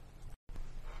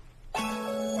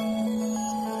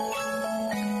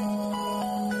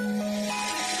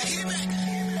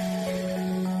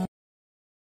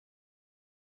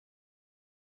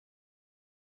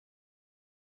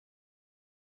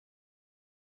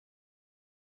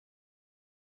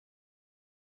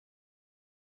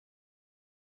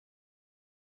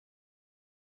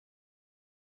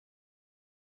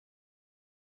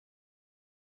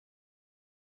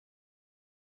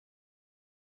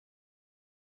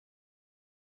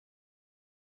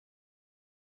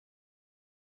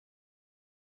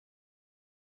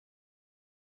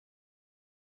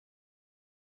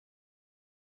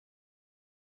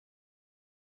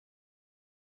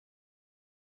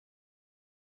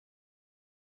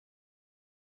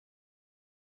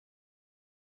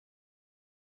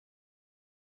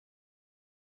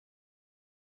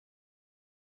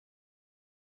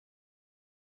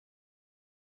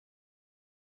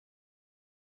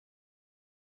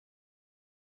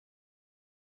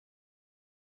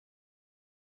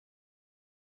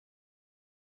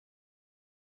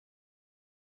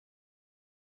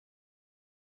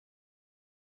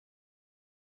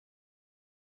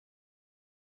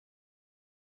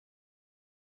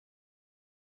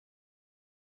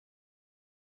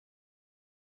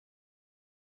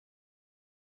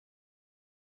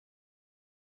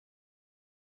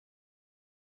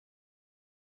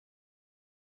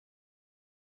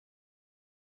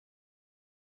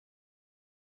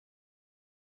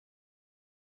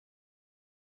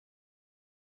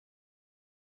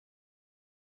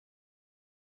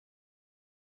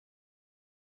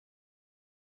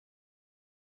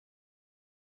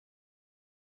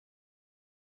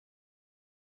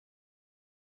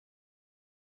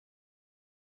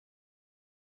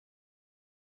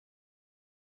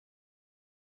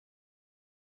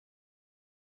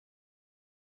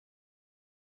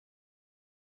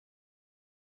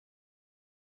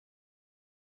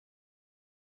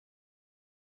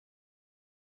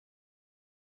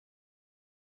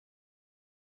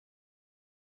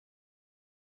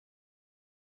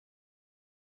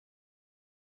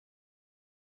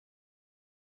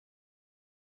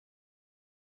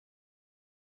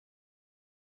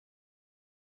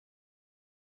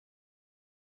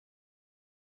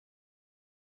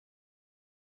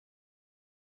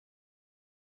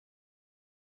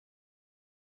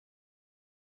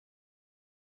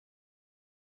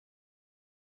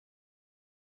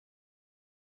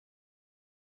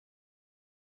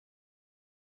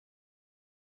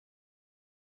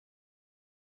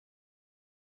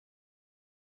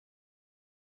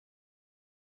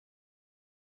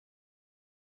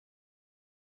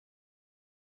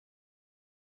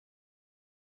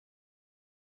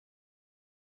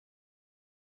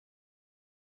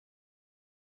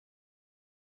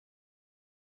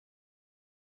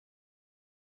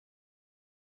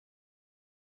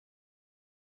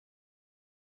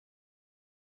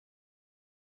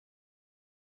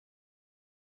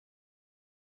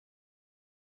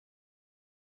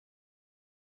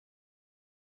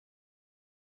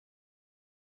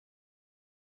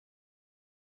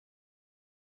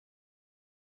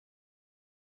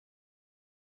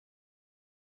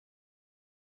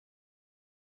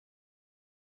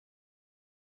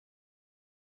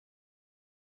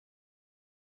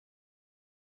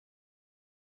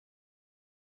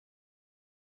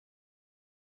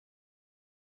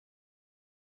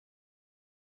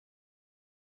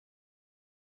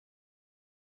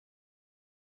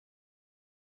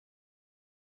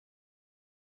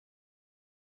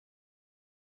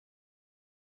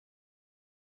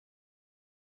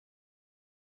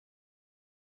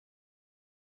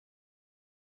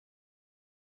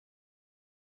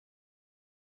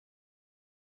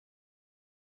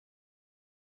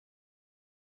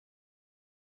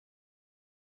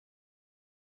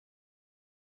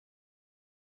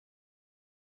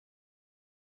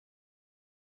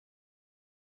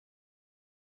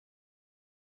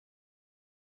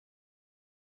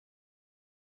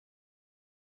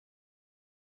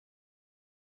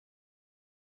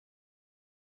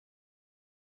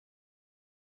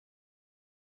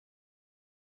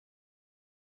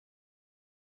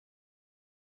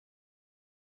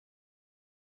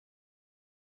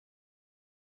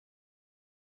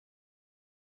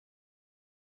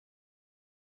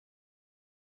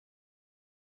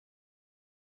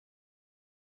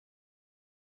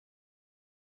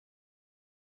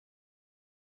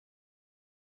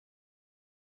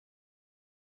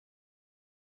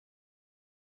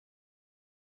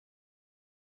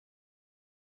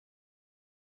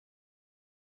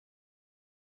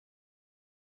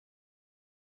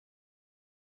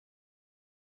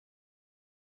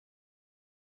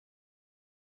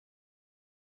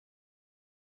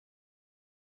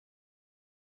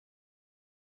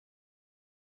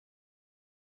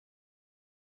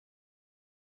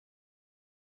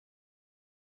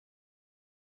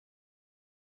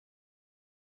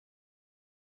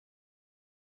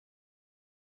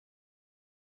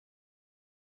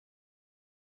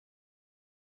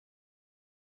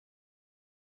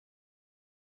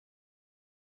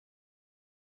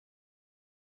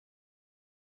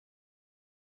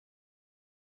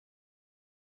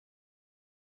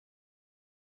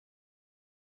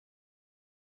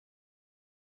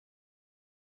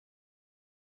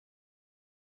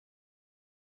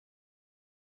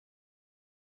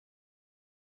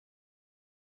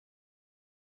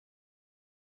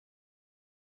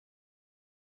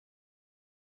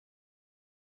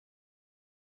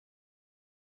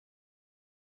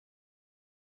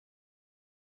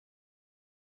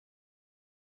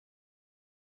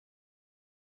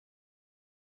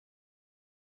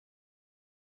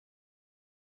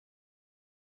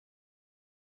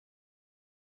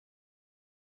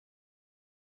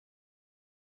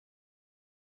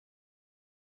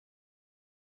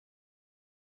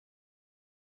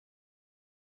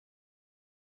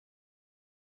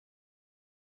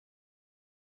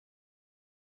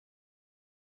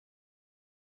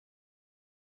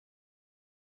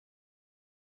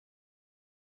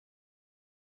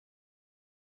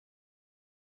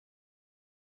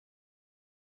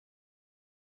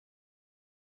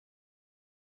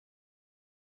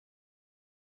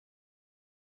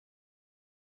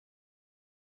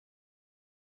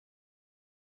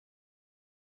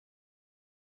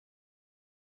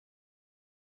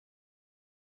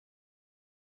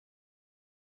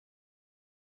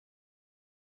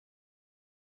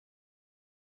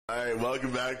 All right,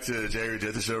 welcome back to the Jerry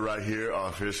Jetta Show right here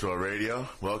on Fishbowl Radio.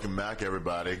 Welcome back,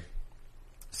 everybody.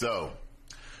 So,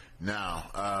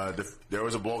 now, there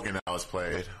was a bowl game that was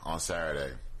played on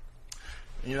Saturday.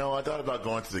 You know, I thought about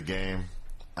going to the game,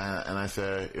 and I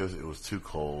said it was too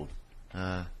cold.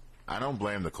 I don't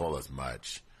blame the cold as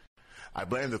much. I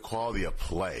blame the quality of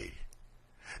play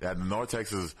that the North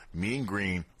Texas Mean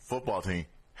Green football team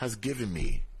has given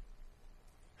me.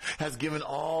 Has given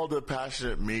all the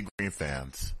passionate Mean Green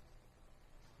fans.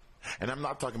 And I'm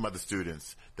not talking about the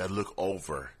students that look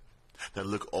over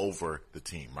the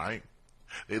team, right?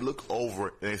 They look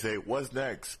over and they say, "What's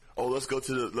next? Oh, let's go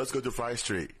to Fry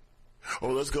Street. Oh,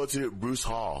 let's go to Bruce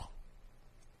Hall."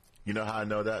 You know how I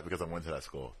know that? Because I went to that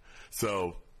school.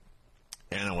 So,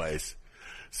 anyways,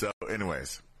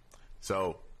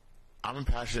 I'm a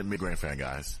passionate Mean Green fan,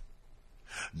 guys.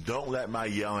 Don't let my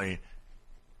yelling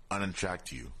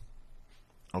unattract you.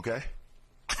 Okay?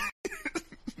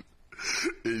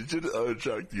 It should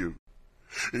attract you.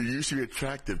 You should be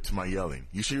attractive to my yelling.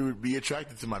 You should be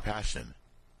attracted to my passion.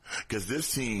 Because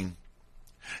this team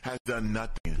has done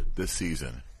nothing this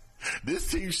season. This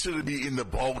team should be in the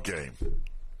bowl game.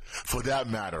 For that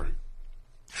matter.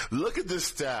 Look at this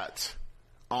stat.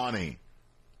 Ani.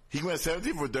 He went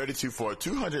 17 for 32 for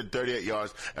 238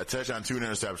 yards, a touchdown, 2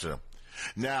 interceptions.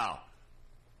 Now,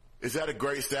 is that a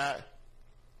great stat?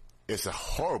 It's a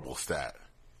horrible stat.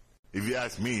 If you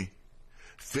ask me.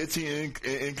 15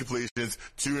 incompletions,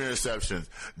 2 interceptions.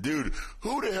 Dude,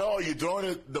 who the hell are you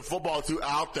throwing the football to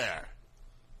out there?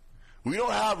 We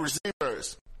don't have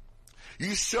receivers.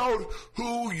 You showed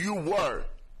who you were.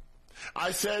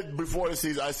 I said before the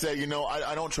season,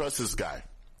 I don't trust this guy.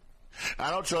 I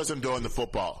don't trust him throwing the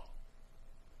football.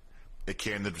 It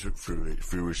came to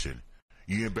fruition.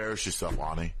 You embarrassed yourself,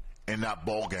 Ani, in that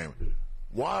bowl game.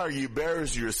 Why are you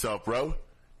embarrassing yourself, bro?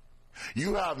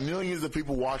 You have millions of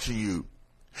people watching you.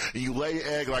 And you lay an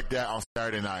egg like that on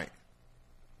Saturday night.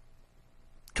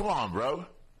 Come on, bro.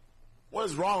 What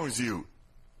is wrong with you?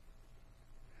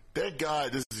 Thank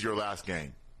God this is your last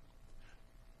game.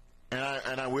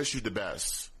 And I wish you the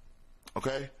best.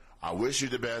 Okay? I wish you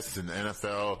the best in the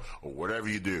NFL or whatever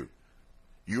you do.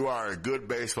 You are a good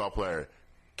baseball player.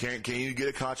 Can you get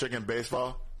a contract in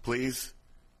baseball? Please?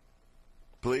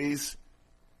 Please?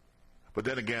 But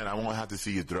then again, I won't have to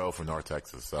see you throw for North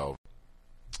Texas, so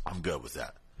I'm good with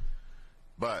that.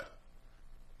 But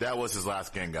that was his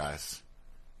last game, guys.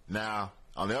 Now,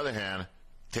 on the other hand,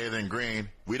 Taylor Green,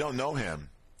 we don't know him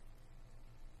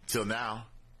till now.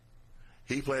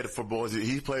 He plays for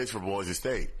Boise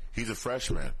State. He's a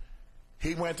freshman.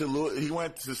 He went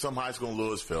to some high school in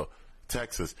Louisville,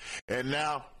 Texas. And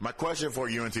now my question for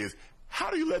UNT is,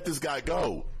 how do you let this guy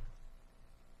go?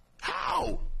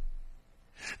 How?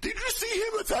 Did you see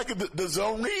him attacking the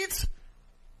zone reads?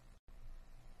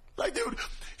 Like, dude,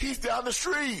 he's down the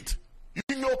street. You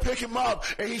can go pick him up,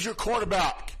 and he's your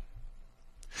quarterback.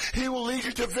 He will lead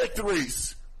you to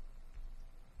victories.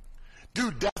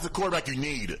 Dude, that's the quarterback you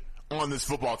need on this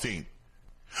football team.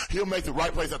 He'll make the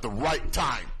right plays at the right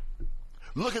time.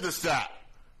 Look at the stat.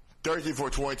 13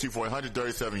 for 22 for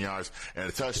 137 yards and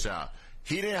a touchdown.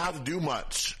 He didn't have to do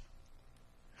much.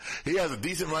 He has a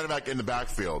decent running back in the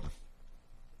backfield.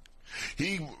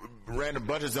 He ran a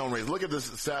bunch of zone reads. Look at this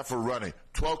stat for running.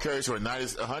 12 carries for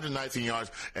 119 yards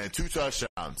and 2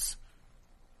 touchdowns.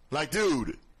 Like,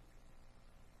 dude.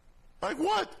 Like,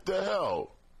 what the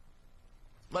hell?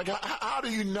 Like, how do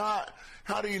you not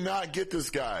get this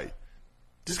guy?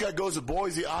 This guy goes to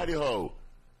Boise, Idaho.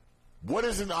 What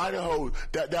is in Idaho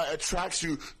that attracts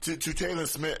you to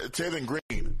Taylor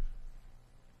Green?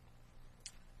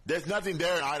 There's nothing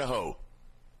there in Idaho.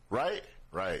 Right?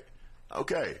 Right.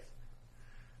 Okay.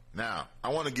 Now,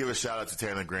 I want to give a shout out to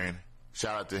Taylor Green.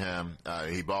 Shout out to him.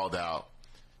 He balled out.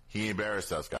 He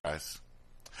embarrassed us, guys.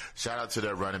 Shout out to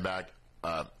their running back,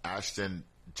 Ashton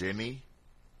Jenny,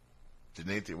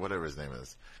 whatever his name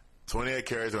is. 28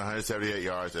 carries, 178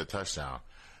 yards, and a touchdown.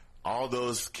 All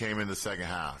those came in the second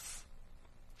half.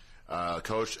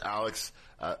 Coach Alex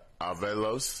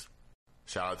Avelos,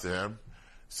 shout out to him.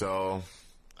 So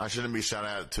I shouldn't be shouting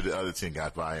out to the other team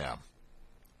guys, but I am.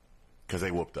 Because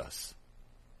they whooped us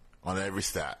on every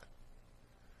stat.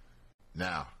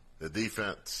 Now, the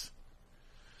defense.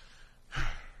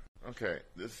 Okay,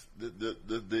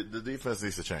 the defense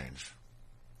needs to change.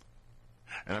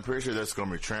 And I'm pretty sure there's going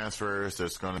to be transfers.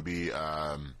 There's going to be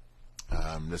what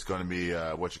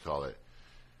you call it.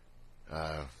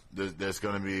 There's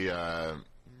going to be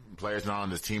players not on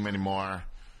this team anymore.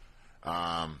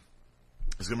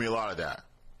 There's going to be a lot of that.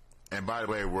 And by the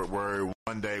way, we're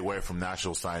one day away from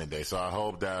National Signing Day, so I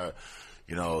hope that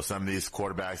some of these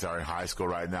quarterbacks are in high school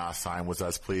right now. Sign with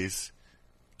us, please.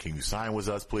 Can you sign with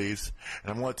us, please?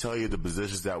 And I'm going to tell you the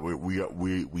positions that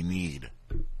we need.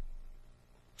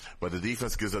 But the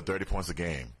defense gives up 30 points a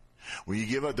game. When you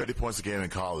give up 30 points a game in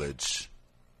college,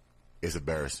 it's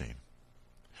embarrassing.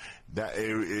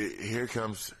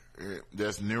 There's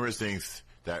numerous things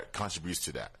that contributes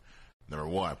to that. Number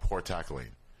one, poor tackling.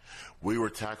 We were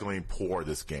tackling poor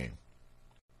this game.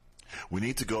 We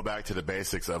need to go back to the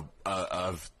basics of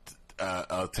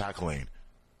tackling.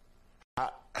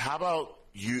 How about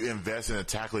you invest in a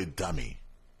tackling dummy?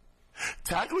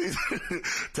 Tackling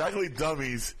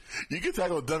dummies. You can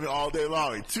tackle a dummy all day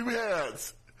long. Two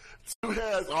hands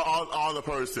on the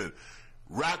person.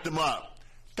 Wrap them up.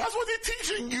 That's what they're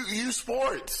teaching you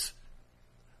sports.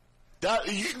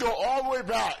 That you can go all the way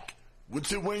back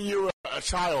to when you were a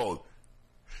child.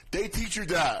 They teach you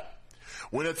that.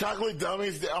 When they're tackling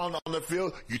dummies on the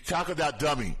field, you tackle that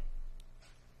dummy.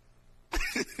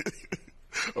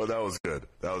 Oh, that was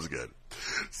good.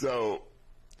 So,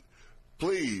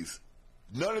 please,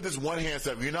 none of this one-hand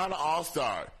stuff. You're not an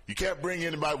all-star. You can't bring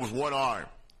anybody with one arm.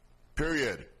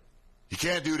 Period. You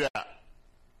can't do that.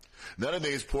 None of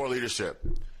these poor leadership.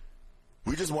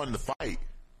 We just wanted to fight.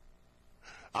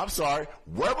 I'm sorry.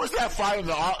 Where was that fight in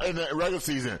the regular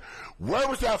season? Where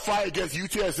was that fight against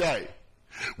UTSA?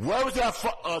 Where was that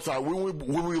fight?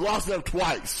 When we lost them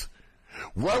twice.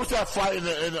 Where was that fight in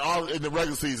the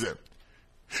regular season?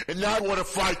 And now I want to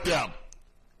fight them.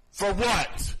 For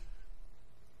what?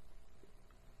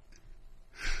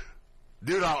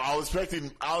 Dude, I was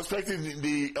expecting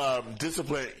the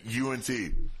discipline UNT.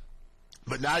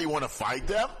 But now you want to fight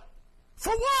them?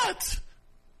 For what?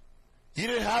 You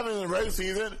didn't have it in the regular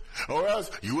season, or else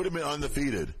you would have been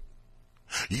undefeated.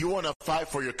 You want to fight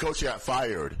for your coach that got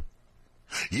fired.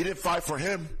 You didn't fight for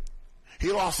him.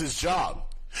 He lost his job.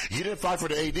 You didn't fight for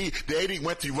the AD. The AD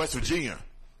went to West Virginia.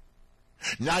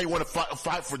 Now you want to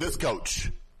fight for this coach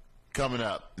coming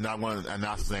up. Now I want to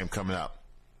announce his name coming up.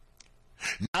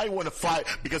 Now you want to fight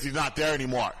because he's not there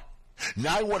anymore.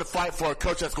 Now you want to fight for a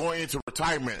coach that's going into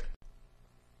retirement.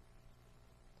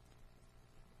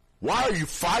 Why are you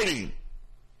fighting?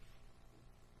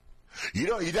 You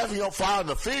definitely don't fight on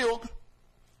the field.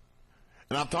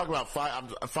 And I'm talking about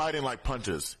I'm fighting like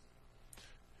punches.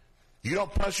 You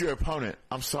don't punch your opponent.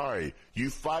 I'm sorry. You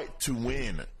fight to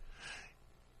win.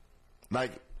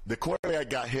 Like the quarterback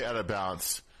got hit out of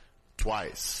bounds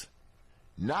twice.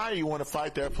 Now you want to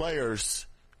fight their players.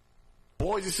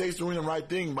 Boise State's doing the right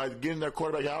thing by getting their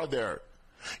quarterback out of there.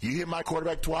 You hit my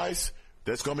quarterback twice,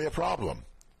 that's going to be a problem.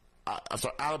 I'm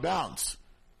sorry, out of bounds.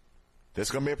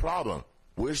 That's going to be a problem.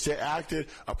 Which they acted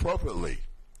appropriately.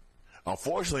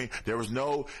 Unfortunately, there was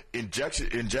no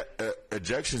ejections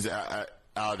out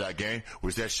of that game,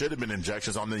 which there should have been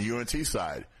injections on the UNT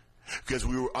side because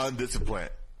we were undisciplined.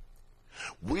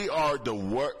 We are the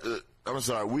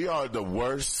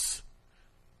worst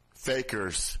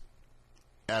fakers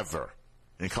ever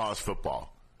in college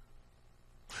football.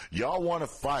 Y'all want to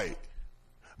fight,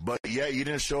 but yet you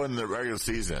didn't show it in the regular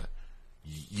season.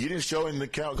 You didn't show it in the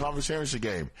conference championship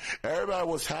game. Everybody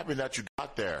was happy that you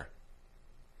got there.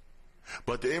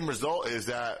 But the end result is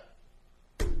that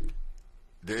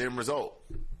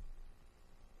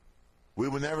we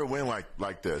will never win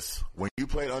like this. When you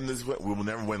played undisciplined, we will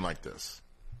never win like this.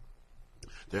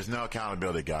 There's no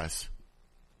accountability, guys.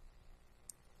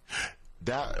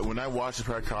 When I watched the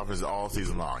press conference all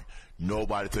season long,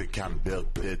 nobody took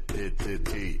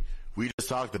accountability. We just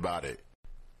talked about it.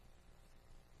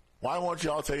 Why won't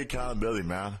y'all take accountability,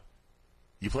 man?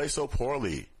 You play so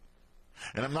poorly.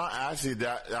 And I'm not asking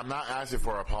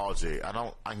for an apology.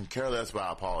 I can care less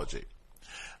about apology.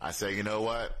 I say, you know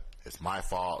what? It's my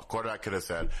fault. Quarterback could have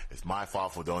said, it's my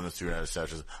fault for throwing the 2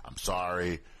 interceptions. I'm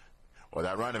sorry. Or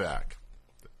that running back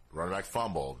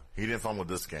fumbled. He didn't fumble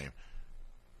this game.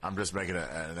 I'm just making an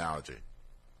analogy.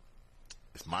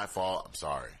 It's my fault. I'm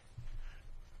sorry.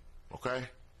 Okay?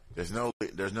 There's no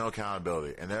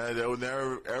accountability. And there will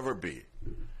never, ever be.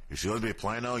 You're supposed to be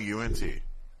playing on UNT.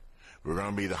 We're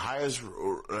going to be in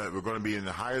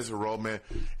the highest enrollment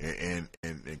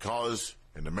in college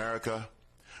in America,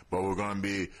 but we're going to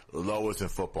be lowest in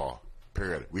football.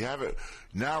 Period. We haven't.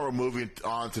 Now we're moving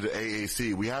on to the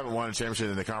AAC. We haven't won a championship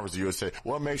in the Conference of USA.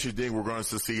 What makes you think we're going to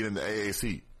succeed in the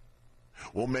AAC?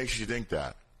 What makes you think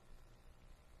that?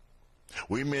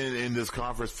 We've been in this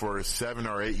conference for 7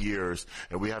 or 8 years,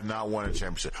 and we have not won a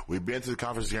championship. We've been to the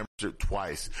conference championship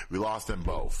twice. We lost them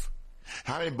both.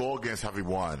 How many bowl games have we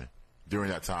won during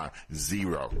that time?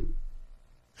 0.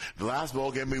 The last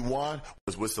bowl game we won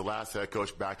was with the last head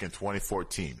coach back in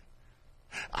 2014.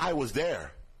 I was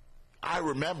there. I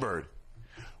remembered.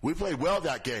 We played well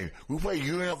that game. We played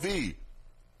UNLV.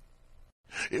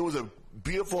 It was a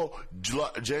beautiful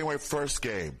January 1st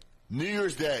game. New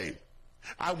Year's Day.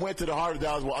 I went to the heart of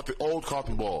Dallas at the old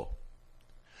Cotton Bowl.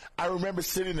 I remember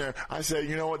sitting there. I said,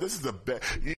 you know what? This is the best.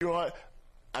 You know what?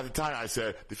 At the time, I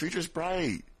said, the future's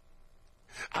bright.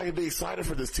 I can be excited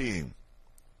for this team.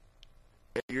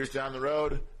 8 years down the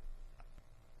road,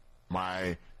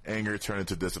 my anger turned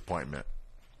into disappointment.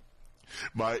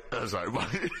 My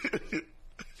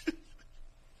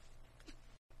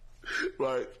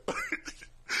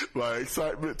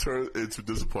excitement turned into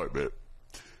disappointment.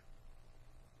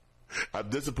 I'm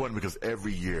disappointed because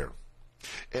every year,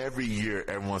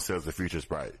 everyone says the future's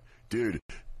bright. Dude,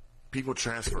 people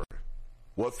transfer.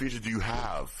 What future do you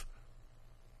have?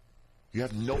 You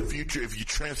have no future if you're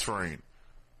transferring.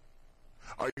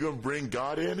 Are you going to bring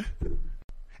God in?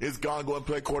 Is God going to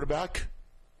play quarterback?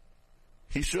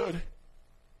 He should.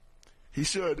 He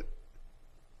should.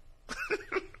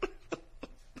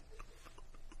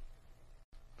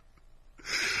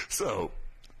 So,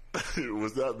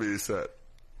 with that being said,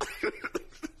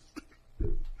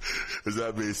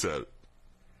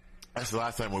 that's the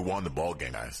last time we won the ball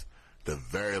game, guys. The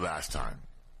very last time.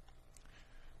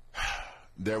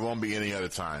 There won't be any other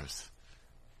times.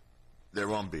 There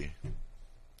won't be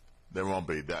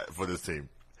that for this team.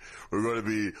 We're going to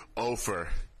be over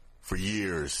for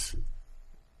years.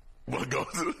 We'll go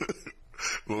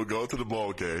to the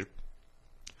ball game,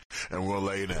 and we'll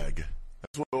lay an egg.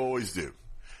 That's what we always do.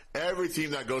 Every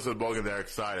team that goes to the ball game, they're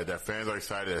excited. Their fans are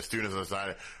excited. Their students are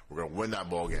excited. We're going to win that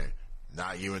ball game.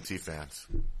 Not UNT fans.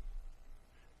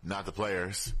 Not the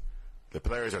players. The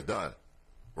players are done.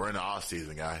 We're in the off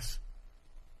season, guys.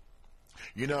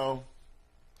 You know,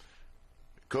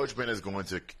 Coach Ben is going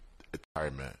to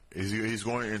retirement. He's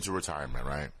going into retirement,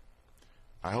 right?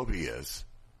 I hope he is.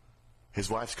 His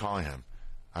wife's calling him.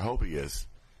 I hope he is.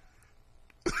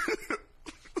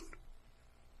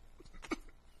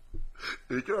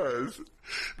 Because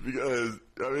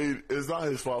I mean, it's not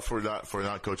his fault for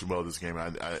not coaching well this game.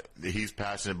 He's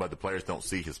passionate, but the players don't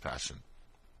see his passion.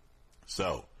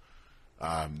 So,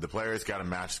 the players got to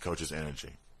match the coach's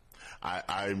energy.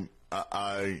 And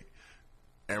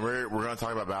we're going to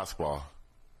talk about basketball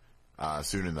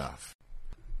soon enough,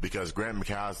 because Grant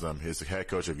McCaslam is the head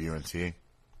coach of UNT,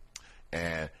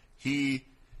 and the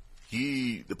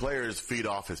players feed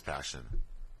off his passion.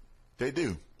 They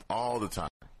do all the time.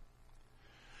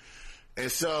 And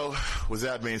so, with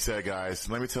that being said, guys,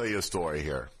 let me tell you a story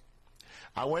here.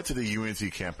 I went to the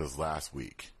UNT campus last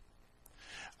week,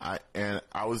 and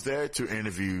I was there to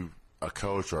interview a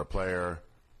coach or a player.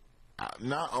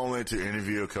 Not only to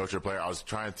interview a coach or player, I was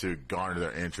trying to garner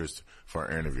their interest for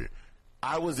an interview.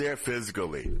 I was there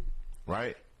physically,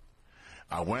 right?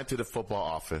 I went to the football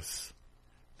office.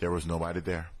 There was nobody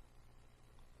there.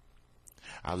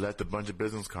 I left a bunch of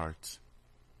business cards.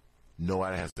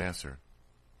 Nobody has answered.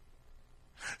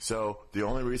 So the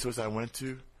only resource I went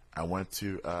to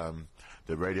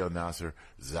the radio announcer,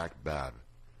 Zach Babb,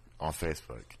 on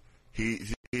Facebook. He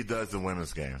does the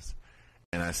women's games.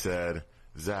 And I said,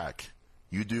 Zach,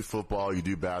 you do football, you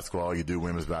do basketball, you do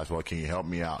women's basketball. Can you help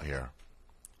me out here?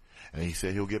 And he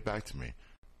said he'll get back to me.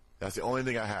 That's the only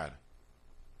thing I had.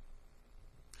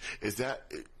 Is that,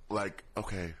 like,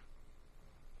 okay,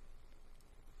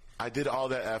 I did all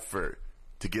that effort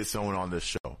to get someone on this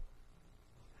show.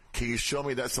 Can you show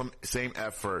me that same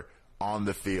effort on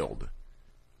the field?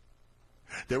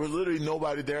 There was literally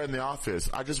nobody there in the office.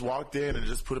 I just walked in and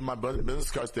just put in my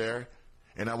business cards there,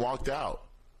 and I walked out.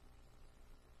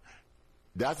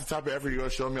 That's the type of effort you're going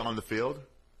to show me on the field?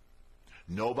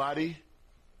 Nobody?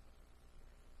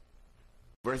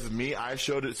 Versus me, I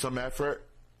showed it some effort.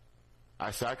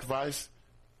 I sacrificed.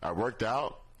 I worked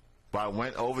out. But I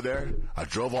went over there. I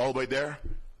drove all the way there.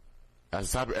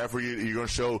 That's the type of effort you're going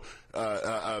to show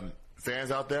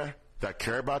fans out there that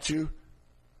care about you?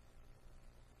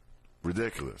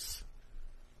 Ridiculous.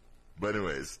 But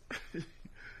anyways.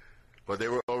 But they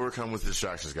were overcome with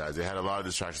distractions, guys. They had a lot of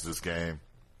distractions this game.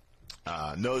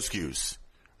 No excuse,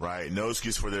 right? No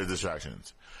excuse for their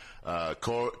distractions.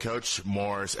 Coach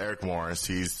Morris, Eric Morris,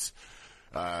 he's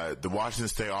the Washington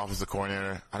State offensive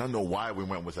coordinator. I don't know why we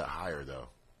went with that hire, though.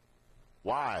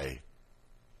 Why?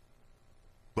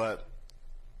 But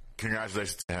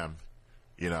congratulations to him.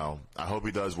 You know, I hope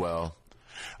he does well.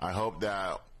 I hope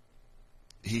that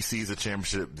he sees a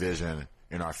championship vision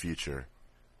in our future.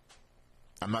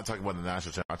 I'm not talking about the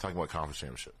national championship. I'm talking about conference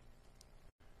championship.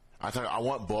 I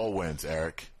want bowl wins,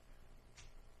 Eric.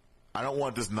 I don't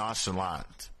want this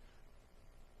nonchalant.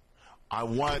 I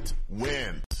want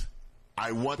wins.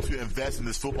 I want to invest in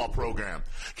this football program.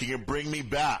 Can you bring me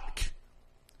back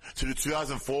to the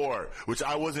 2004, which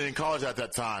I wasn't in college at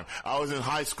that time. I was in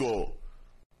high school.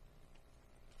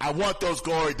 I want those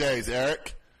glory days,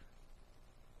 Eric.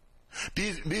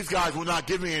 These guys will not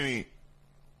give me any.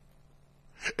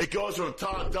 It goes from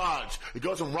Todd Dodge. It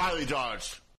goes from Riley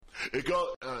Dodge.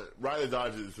 Riley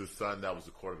Dodge is his son that was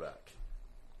the quarterback.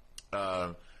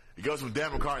 It goes from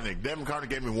Dan McCartney. Dan McCartney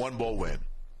gave me one bowl win.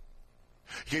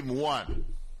 He gave me one.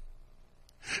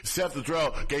 Seth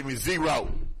Luttrell gave me 0.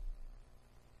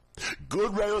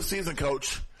 Good regular season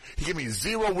coach. He gave me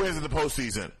 0 wins in the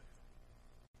postseason.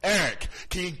 Eric,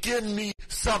 can you give me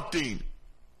something?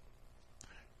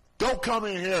 Don't come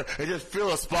in here and just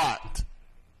fill a spot.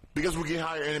 Because we can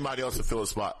hire anybody else to fill a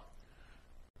spot.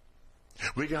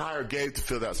 We can hire Gabe to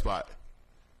fill that spot.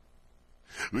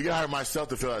 We can hire myself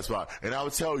to fill that spot. And I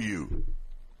would tell you,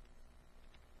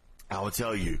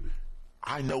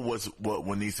 I know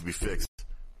what needs to be fixed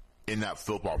in that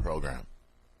football program.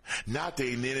 Not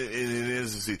the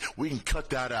inconsistency. We can cut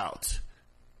that out.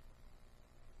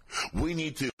 We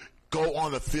need to go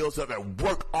on the field stuff and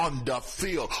work on the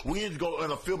field. We need to go on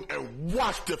the film and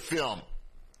watch the film.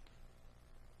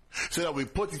 So that we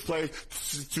put these players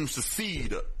to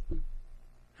succeed.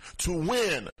 To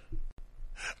win.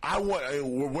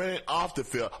 We're winning off the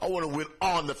field. I want to win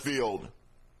on the field.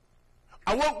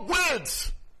 I want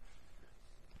wins.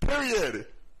 Period.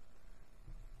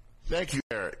 Thank you,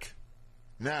 Eric.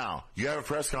 Now, you have a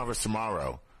press conference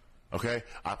tomorrow. Okay?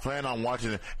 I plan on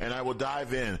watching it, and I will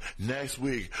dive in next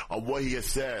week on what he has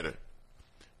said.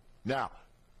 Now,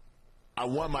 I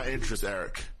want my interest,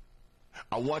 Eric.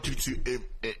 I want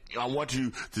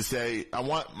you to say, I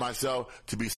want myself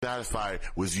to be satisfied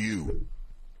with you.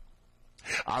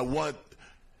 I want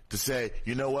to say,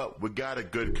 you know what? We got a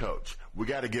good coach. We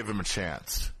got to give him a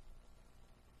chance.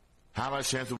 How much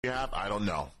chance do we have? I don't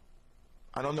know.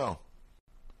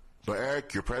 But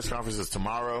Eric, your press conference is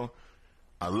tomorrow.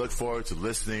 I look forward to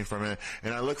listening from it.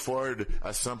 And I look forward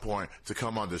at some point to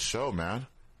come on this show, man.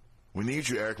 We need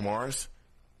you, Eric Morris.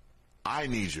 I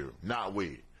need you, not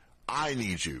we. I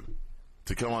need you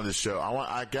to come on this show.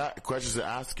 I got questions to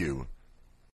ask you.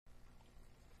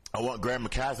 I want Graham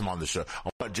McCasm on the show. I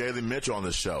want Jalen Mitchell on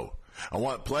the show. I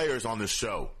want players on this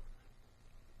show.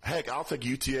 Heck, I'll take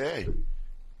UTA.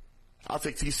 I'll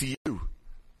take TCU.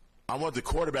 I want the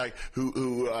quarterback who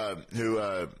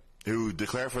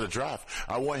declared for the draft.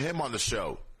 I want him on the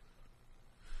show.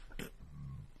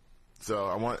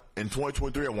 So in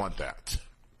 2023, I want that.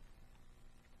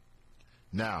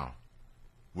 Now,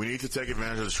 we need to take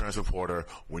advantage of the transfer portal.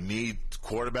 We need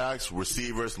quarterbacks,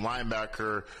 receivers,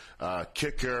 linebacker,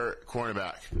 kicker,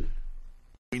 cornerback.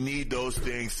 We need those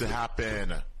things to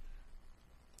happen.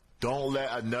 Don't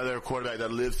let another quarterback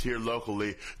that lives here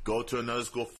locally go to another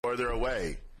school further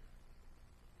away.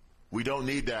 We don't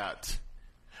need that.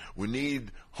 We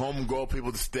need homegrown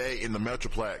people to stay in the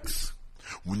Metroplex.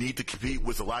 We need to compete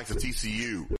with the likes of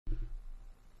TCU.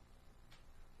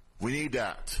 We need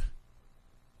that.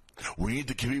 We need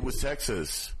to compete with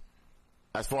Texas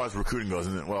as far as recruiting goes.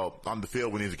 And well, on the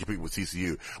field, we need to compete with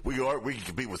TCU. We can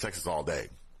compete with Texas all day.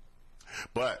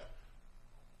 But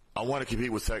I want to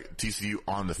compete with TCU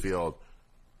on the field,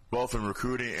 both in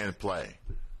recruiting and play.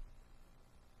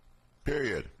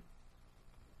 Period.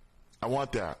 I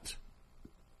want that.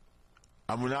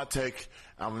 I will not take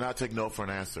no for an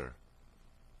answer.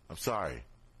 I'm sorry.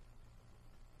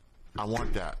 I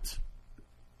want that.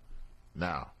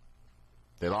 Now,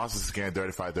 they lost this game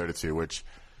 35-32, which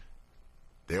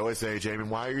they always say, Jamie,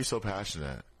 why are you so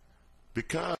passionate?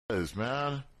 Because,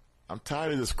 man, I'm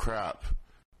tired of this crap.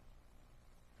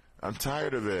 I'm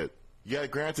tired of it. Yeah,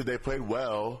 granted, they played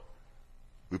well.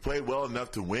 We played well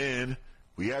enough to win.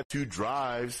 We had 2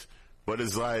 drives, but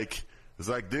it's like,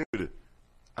 dude,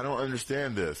 I don't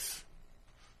understand this.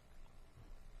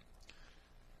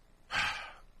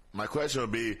 My question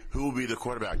would be, who will be the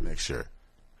quarterback next year?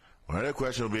 My other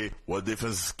question would be, what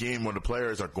defensive scheme when the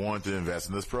players are going to invest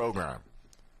in this program?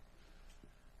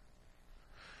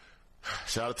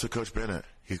 Shout out to Coach Bennett.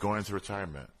 He's going into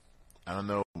retirement. I don't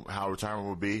know how retirement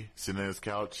will be, sitting on his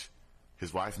couch.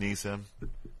 His wife needs him.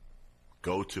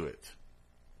 Go to it,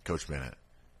 Coach Bennett.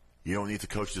 You don't need to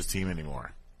coach this team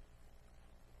anymore.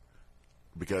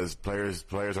 Because players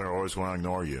are always going to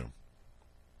ignore you.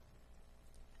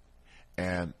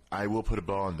 And I will put a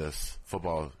bow on this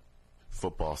football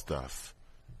stuff.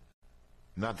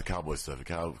 Not the Cowboys stuff. The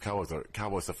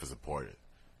Cowboys stuff is important.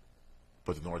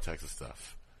 But the North Texas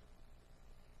stuff.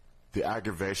 The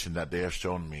aggravation that they have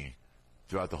shown me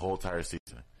throughout the whole entire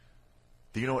season.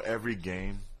 Do you know every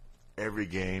game is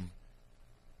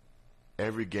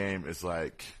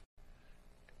like,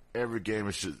 every game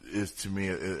is to me,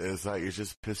 it's like, it's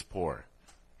just piss poor.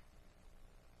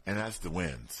 and that's the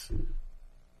wins.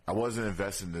 I wasn't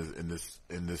invested in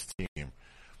this team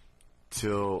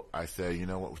till I said, you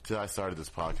know what? Till I started this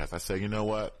podcast, I said, you know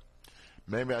what?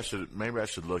 Maybe I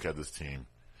should look at this team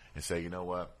and say, you know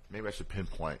what? Maybe I should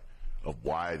pinpoint of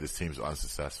why this team is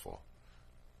unsuccessful.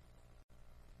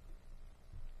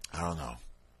 I don't know.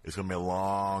 It's going to be a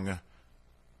long.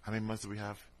 How many months do we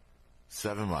have?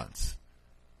 7 months.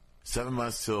 7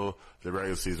 months till the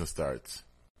regular season starts.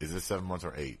 Is it 7 months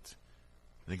or 8?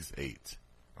 I think it's 8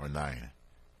 or 9. I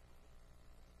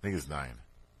think it's 9.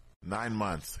 9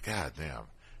 months. God damn.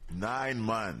 9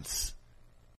 months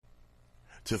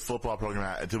to football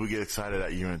program until we get excited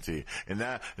at UNT. And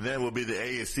then it will be the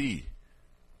ASC.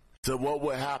 So what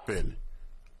will happen?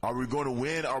 Are we going to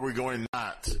win or are we going to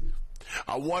not?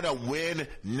 I want to win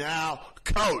now,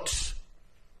 coach.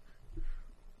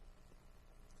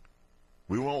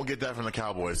 We won't get that from the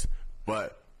Cowboys,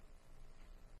 but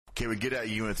can we get at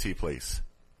UNT, please?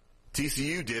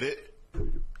 TCU did it.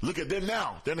 Look at them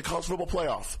now. They're in the college football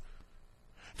playoff.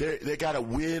 They got to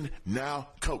win now,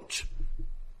 coach.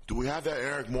 Do we have that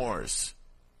Eric Morris?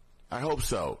 I hope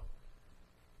so.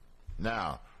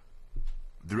 Now,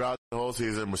 throughout the whole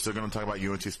season, we're still going to talk about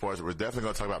UNT sports. We're definitely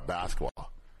going to talk about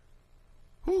basketball.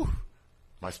 Whew.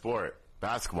 My sport,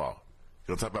 basketball.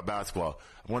 We'll talk about basketball.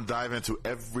 I want to dive into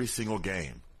every single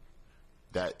game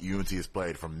that UNT has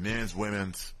played, from men's,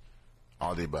 women's,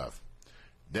 all the above.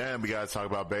 Then we got to talk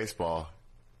about baseball,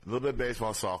 a little bit of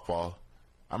baseball, softball.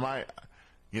 I might,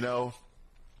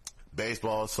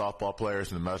 baseball, softball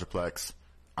players in the Metroplex,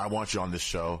 I want you on this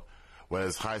show, whether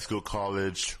it's high school,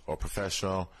 college, or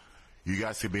professional. You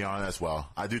guys can be on as well.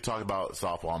 I do talk about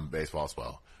softball and baseball as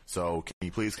well. So can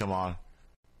you please come on?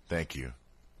 Thank you.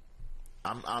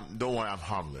 Don't worry, I'm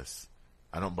harmless.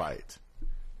 I don't bite.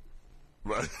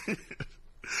 But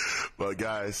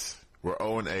guys, we're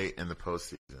 0-8 in the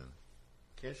postseason.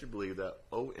 Can't you believe that?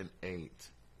 0-8.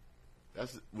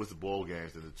 That's with the bowl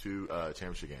games and the 2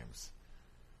 championship games.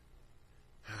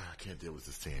 I can't deal with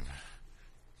this team.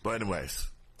 But anyways,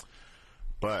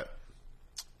 the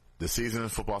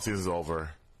football season is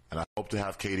over, and I hope to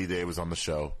have Katie Davis on the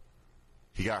show.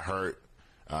 He got hurt.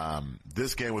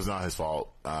 This game was not his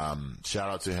fault. Shout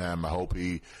out to him. I hope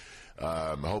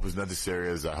it's nothing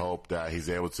serious. I hope that he's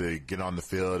able to get on the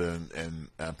field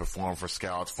and perform for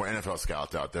NFL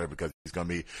scouts out there, because he's going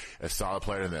to be a solid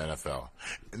player in the NFL.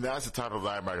 And that's the type of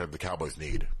linebacker that the Cowboys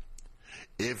need.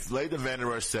 If Leighton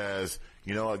Vander Esch says,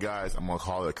 you know what, guys, I'm going to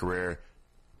call it a career,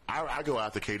 I go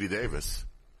after Katie Davis.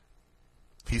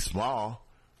 He's small,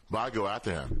 but I go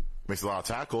after him. Makes a lot of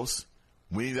tackles.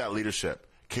 We need that leadership.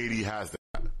 Katie has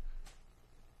that.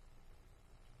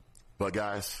 But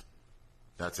guys,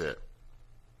 that's it.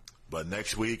 But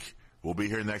next week, we'll be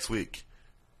here next week.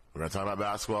 We're going to talk about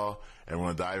basketball, and we're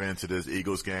going to dive into this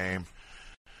Eagles game.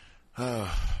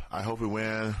 I hope we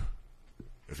win.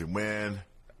 If we win,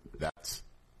 that's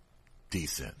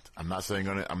decent. I'm not going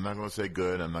to say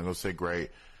good. I'm not going to say great.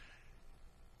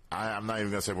 I'm not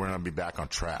even going to say we're going to be back on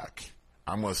track.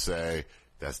 I'm going to say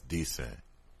that's decent.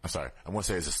 I'm sorry. I'm going to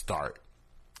say it's a start.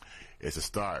 It's a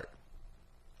start.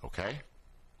 Okay?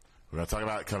 We're going to talk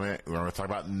about We're going to talk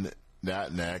about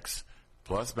that next,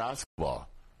 plus basketball.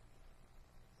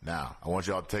 Now, I want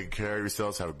you all to take care of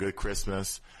yourselves. Have a good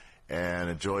Christmas, and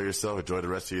enjoy yourself. Enjoy the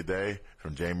rest of your day.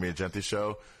 From Jamie and Genty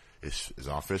Show. It's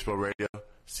on Fishbowl Radio.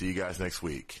 See you guys next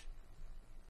week.